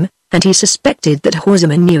time, and he suspected that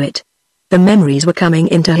Horseman knew it. The memories were coming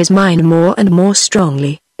into his mind more and more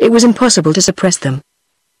strongly. It was impossible to suppress them.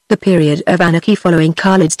 The period of anarchy following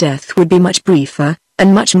Khalid's death would be much briefer,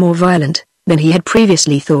 and much more violent, than he had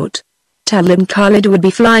previously thought. Talib Khalid would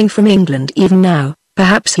be flying from England even now.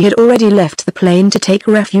 Perhaps he had already left the plane to take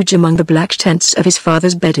refuge among the black tents of his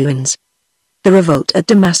father's Bedouins. The revolt at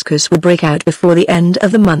Damascus would break out before the end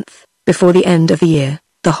of the month, before the end of the year.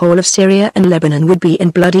 The whole of Syria and Lebanon would be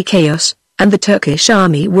in bloody chaos, and the Turkish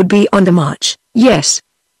army would be on the march. Yes.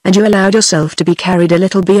 And you allowed yourself to be carried a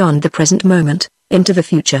little beyond the present moment, into the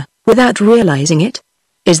future, without realizing it?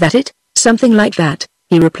 Is that it? Something like that,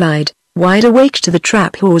 he replied, wide awake to the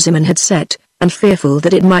trap Horseman had set, and fearful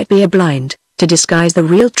that it might be a blind, to disguise the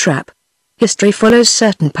real trap. History follows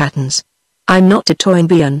certain patterns. I'm not a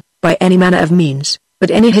Toynbean, by any manner of means,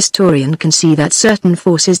 but any historian can see that certain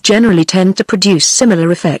forces generally tend to produce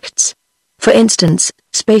similar effects. For instance,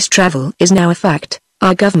 space travel is now a fact.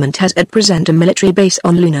 Our government has at present a military base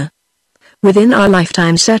on Luna. Within our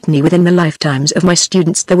lifetime, certainly within the lifetimes of my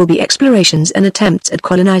students, there will be explorations and attempts at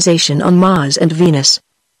colonization on Mars and Venus.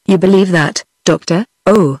 You believe that, Doctor?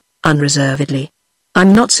 Oh, unreservedly.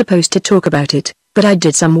 I'm not supposed to talk about it, but I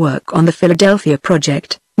did some work on the Philadelphia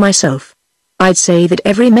project, myself. I'd say that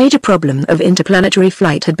every major problem of interplanetary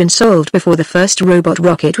flight had been solved before the first robot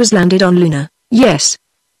rocket was landed on Luna. Yes.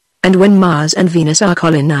 And when Mars and Venus are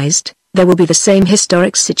colonized, there will be the same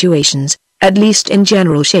historic situations, at least in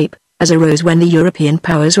general shape, as arose when the European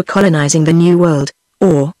powers were colonizing the New World,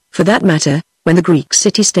 or, for that matter, when the Greek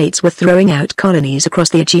city-states were throwing out colonies across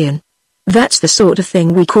the Aegean. That's the sort of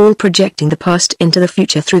thing we call projecting the past into the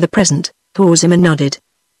future through the present. Horseman nodded.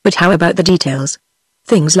 But how about the details?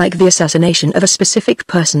 Things like the assassination of a specific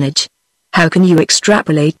personage. How can you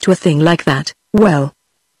extrapolate to a thing like that? Well,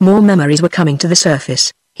 more memories were coming to the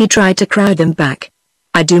surface. He tried to crowd them back.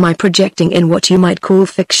 I do my projecting in what you might call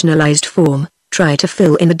fictionalized form, try to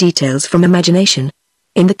fill in the details from imagination.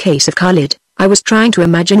 In the case of Khalid, I was trying to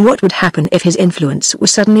imagine what would happen if his influence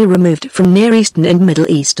was suddenly removed from Near Eastern and Middle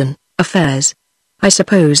Eastern affairs. I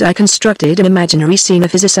suppose I constructed an imaginary scene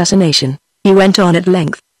of his assassination. He went on at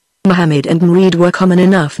length. Muhammad and Murid were common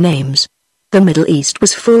enough names. The Middle East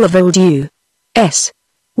was full of old U.S.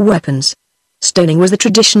 weapons. Stoning was the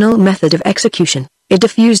traditional method of execution. It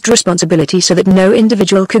diffused responsibility so that no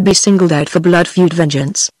individual could be singled out for blood feud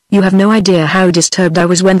vengeance. You have no idea how disturbed I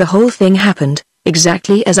was when the whole thing happened,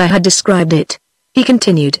 exactly as I had described it. He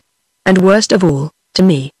continued. And worst of all, to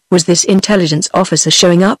me, was this intelligence officer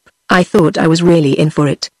showing up. I thought I was really in for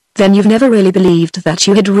it. Then you've never really believed that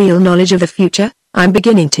you had real knowledge of the future? I'm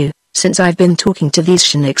beginning to, since I've been talking to these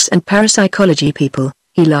Shinix and parapsychology people.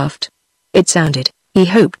 He laughed. It sounded, he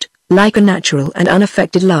hoped, like a natural and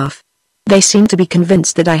unaffected laugh. They seem to be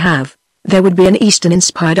convinced that I have. There would be an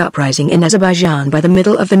Eastern-inspired uprising in Azerbaijan by the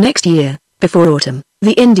middle of the next year. Before autumn,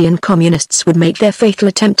 the Indian communists would make their fatal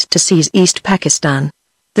attempt to seize East Pakistan.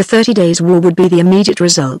 The 30 Days War would be the immediate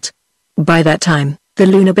result. By that time, the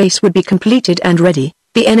lunar base would be completed and ready.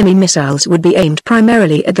 The enemy missiles would be aimed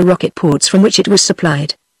primarily at the rocket ports from which it was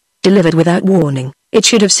supplied. Delivered without warning, it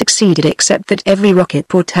should have succeeded except that every rocket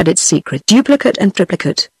port had its secret duplicate and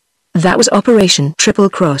triplicate. That was Operation Triple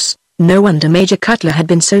Cross. No wonder Major Cutler had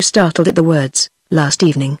been so startled at the words, last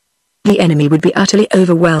evening. The enemy would be utterly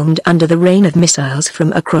overwhelmed under the rain of missiles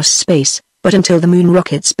from across space, but until the moon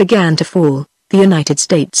rockets began to fall, the United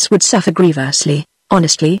States would suffer grievously.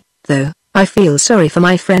 Honestly, though, I feel sorry for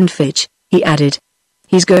my friend Fitch, he added.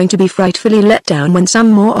 He's going to be frightfully let down when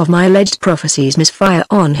some more of my alleged prophecies misfire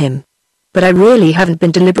on him. But I really haven't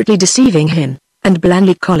been deliberately deceiving him, and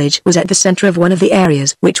Blanley College was at the center of one of the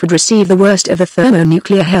areas which would receive the worst of the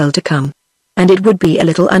thermonuclear hell to come. And it would be a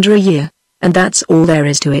little under a year, and that's all there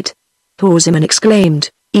is to it. Horseman exclaimed,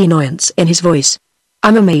 annoyance in his voice.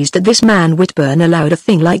 I'm amazed that this man Whitburn allowed a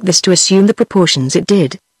thing like this to assume the proportions it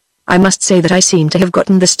did. I must say that I seem to have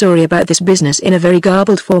gotten the story about this business in a very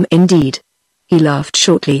garbled form indeed. He laughed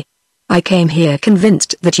shortly. I came here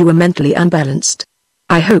convinced that you were mentally unbalanced.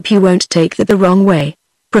 I hope you won't take that the wrong way,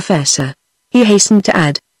 Professor. He hastened to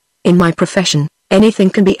add. In my profession, anything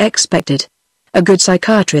can be expected. A good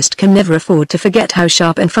psychiatrist can never afford to forget how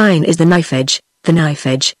sharp and fine is the knife edge, the knife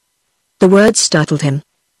edge. The words startled him.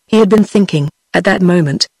 He had been thinking, at that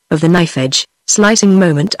moment, of the knife edge, slicing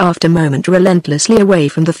moment after moment relentlessly away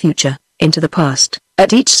from the future, into the past,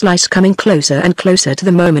 at each slice coming closer and closer to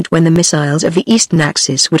the moment when the missiles of the Eastern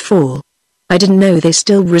Axis would fall. I didn't know they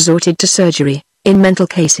still resorted to surgery, in mental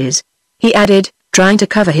cases. He added, trying to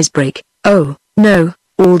cover his break. Oh, no,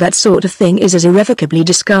 all that sort of thing is as irrevocably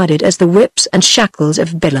discarded as the whips and shackles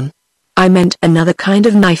of Bedlam. I meant another kind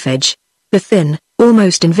of knife edge. The thin,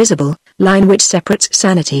 almost invisible, line which separates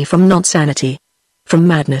sanity from non-sanity. From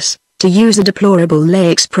madness, to use a deplorable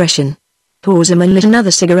lay expression. Horseman lit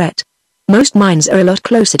another cigarette. Most minds are a lot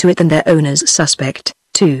closer to it than their owners suspect,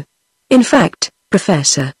 too. In fact,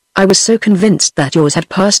 Professor, I was so convinced that yours had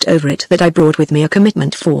passed over it that I brought with me a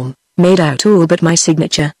commitment form, made out all but my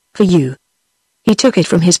signature, for you. He took it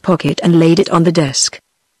from his pocket and laid it on the desk.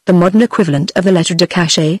 The modern equivalent of the lettre de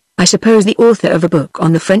cachet, I suppose the author of a book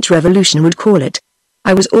on the French Revolution would call it.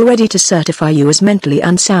 I was all ready to certify you as mentally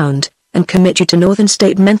unsound, and commit you to Northern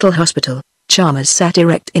State Mental Hospital. Chalmers sat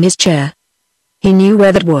erect in his chair. He knew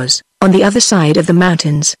where that was, on the other side of the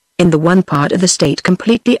mountains, in the one part of the state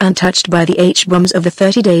completely untouched by the H-bombs of the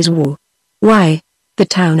 30 Days' War. Why? The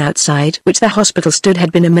town outside which the hospital stood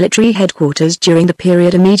had been a military headquarters during the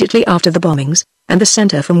period immediately after the bombings, and the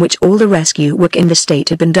center from which all the rescue work in the state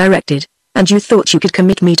had been directed, and you thought you could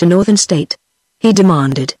commit me to Northern State? He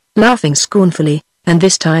demanded, laughing scornfully, and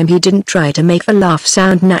this time he didn't try to make the laugh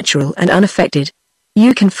sound natural and unaffected.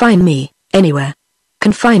 You can find me, anywhere.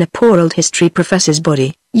 Confine a poor old history professor's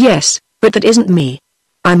body, yes, but that isn't me.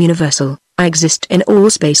 I'm universal, I exist in all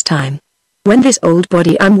space-time. When this old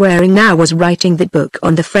body I'm wearing now was writing that book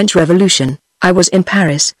on the French Revolution, I was in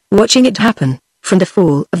Paris, watching it happen, from the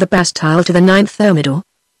fall of the Bastille to the 9th Thermidor.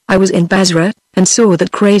 I was in Basra, and saw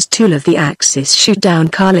that crazed tool of the Axis shoot down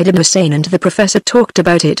Khalid ibn Hussein, and the professor talked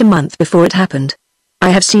about it a month before it happened. I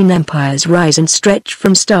have seen empires rise and stretch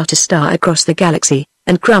from star to star across the galaxy,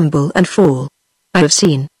 and crumble and fall. I have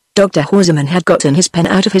seen. Dr. Horseman had gotten his pen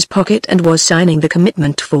out of his pocket and was signing the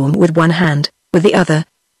commitment form with one hand, with the other.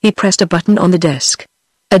 He pressed a button on the desk.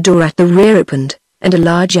 A door at the rear opened, and a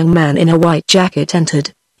large young man in a white jacket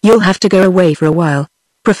entered. You'll have to go away for a while,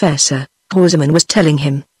 Professor, Horseman was telling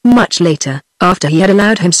him, much later, after he had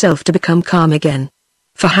allowed himself to become calm again.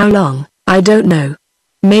 For how long, I don't know.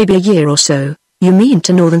 Maybe a year or so. You mean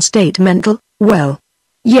to Northern State Mental? Well,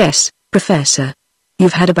 yes, Professor.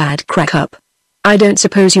 You've had a bad crack up. I don't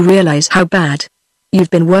suppose you realize how bad. You've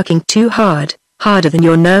been working too hard, harder than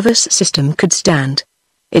your nervous system could stand.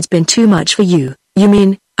 It's been too much for you. You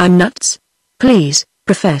mean, I'm nuts? Please,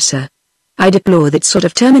 Professor. I deplore that sort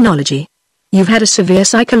of terminology. You've had a severe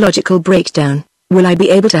psychological breakdown. Will I be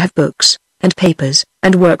able to have books, and papers,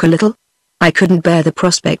 and work a little? I couldn't bear the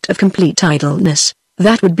prospect of complete idleness.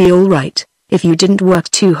 That would be all right, if you didn't work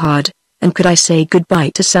too hard. And could I say goodbye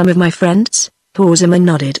to some of my friends? Horseman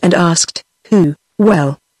nodded and asked, who?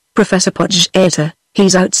 Well, Professor Podgerator,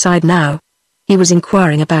 he's outside now. He was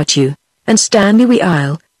inquiring about you, and Stanley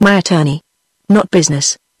Weil, my attorney. Not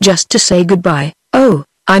business, just to say goodbye. Oh,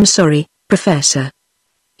 I'm sorry, Professor.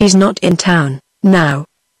 He's not in town, now.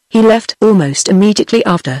 He left almost immediately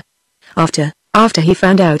after. After he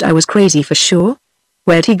found out I was crazy for sure?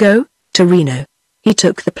 Where'd he go? To Reno. He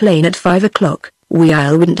took the plane at 5 o'clock.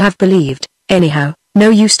 Weil wouldn't have believed, anyhow, no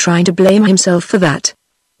use trying to blame himself for that.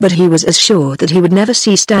 But he was as sure that he would never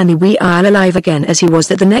see Stanley Weil alive again as he was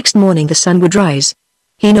that the next morning the sun would rise.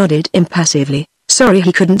 He nodded impassively. Sorry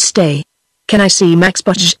he couldn't stay. Can I see Max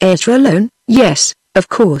Podgerator alone? Yes, of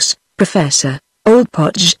course, Professor. Old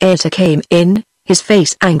Podgerator came in, his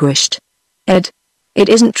face anguished. Ed. It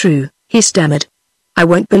isn't true, he stammered. I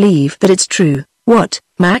won't believe that it's true. What,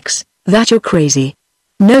 Max, that you're crazy?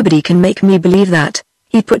 Nobody can make me believe that.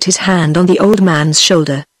 He put his hand on the old man's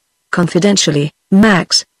shoulder. Confidentially,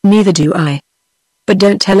 Max, neither do I. But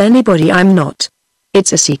don't tell anybody I'm not.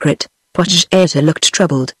 It's a secret. Podgerator looked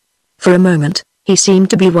troubled. For a moment, he seemed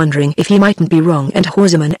to be wondering if he mightn't be wrong and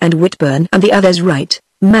Horseman and Whitburn and the others right.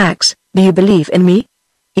 Max, do you believe in me?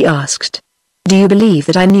 He asked. Do you believe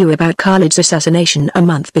that I knew about Khalid's assassination a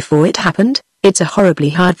month before it happened? It's a horribly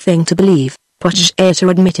hard thing to believe,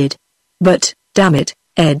 Podgerator admitted. But, damn it,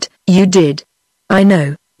 Ed, you did. I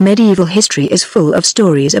know, medieval history is full of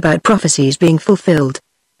stories about prophecies being fulfilled.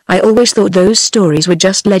 I always thought those stories were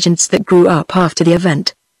just legends that grew up after the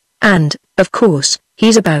event. And, of course,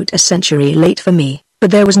 he's about a century late for me,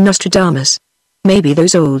 but there was Nostradamus. Maybe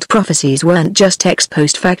those old prophecies weren't just ex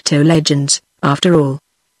post facto legends, after all.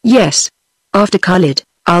 Yes. After Khalid,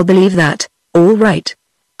 I'll believe that, all right.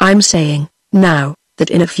 I'm saying, now, that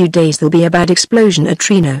in a few days there'll be a bad explosion at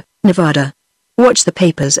Reno, Nevada. Watch the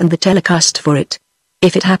papers and the telecast for it.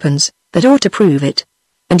 If it happens, that ought to prove it.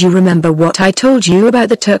 And you remember what I told you about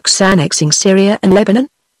the Turks annexing Syria and Lebanon?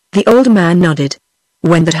 The old man nodded.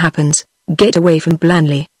 When that happens, get away from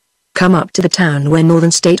Blanley. Come up to the town where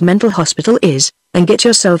Northern State Mental Hospital is, and get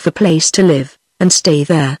yourself a place to live, and stay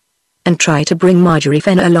there. And try to bring Marjorie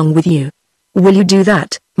Fenner along with you. Will you do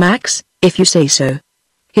that, Max, if you say so?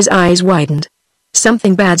 His eyes widened.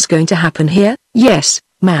 Something bad's going to happen here? Yes,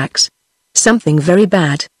 Max. Something very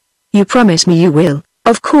bad. You promise me you will,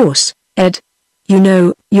 of course, Ed. You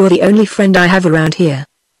know, you're the only friend I have around here.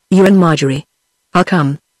 You and Marjorie. I'll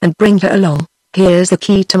come, and bring her along. Here's the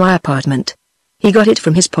key to my apartment. He got it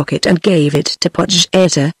from his pocket and gave it to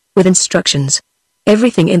Podjeta, with instructions.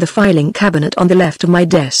 Everything in the filing cabinet on the left of my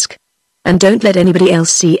desk. And don't let anybody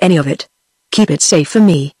else see any of it. Keep it safe for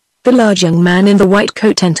me. The large young man in the white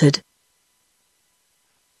coat entered.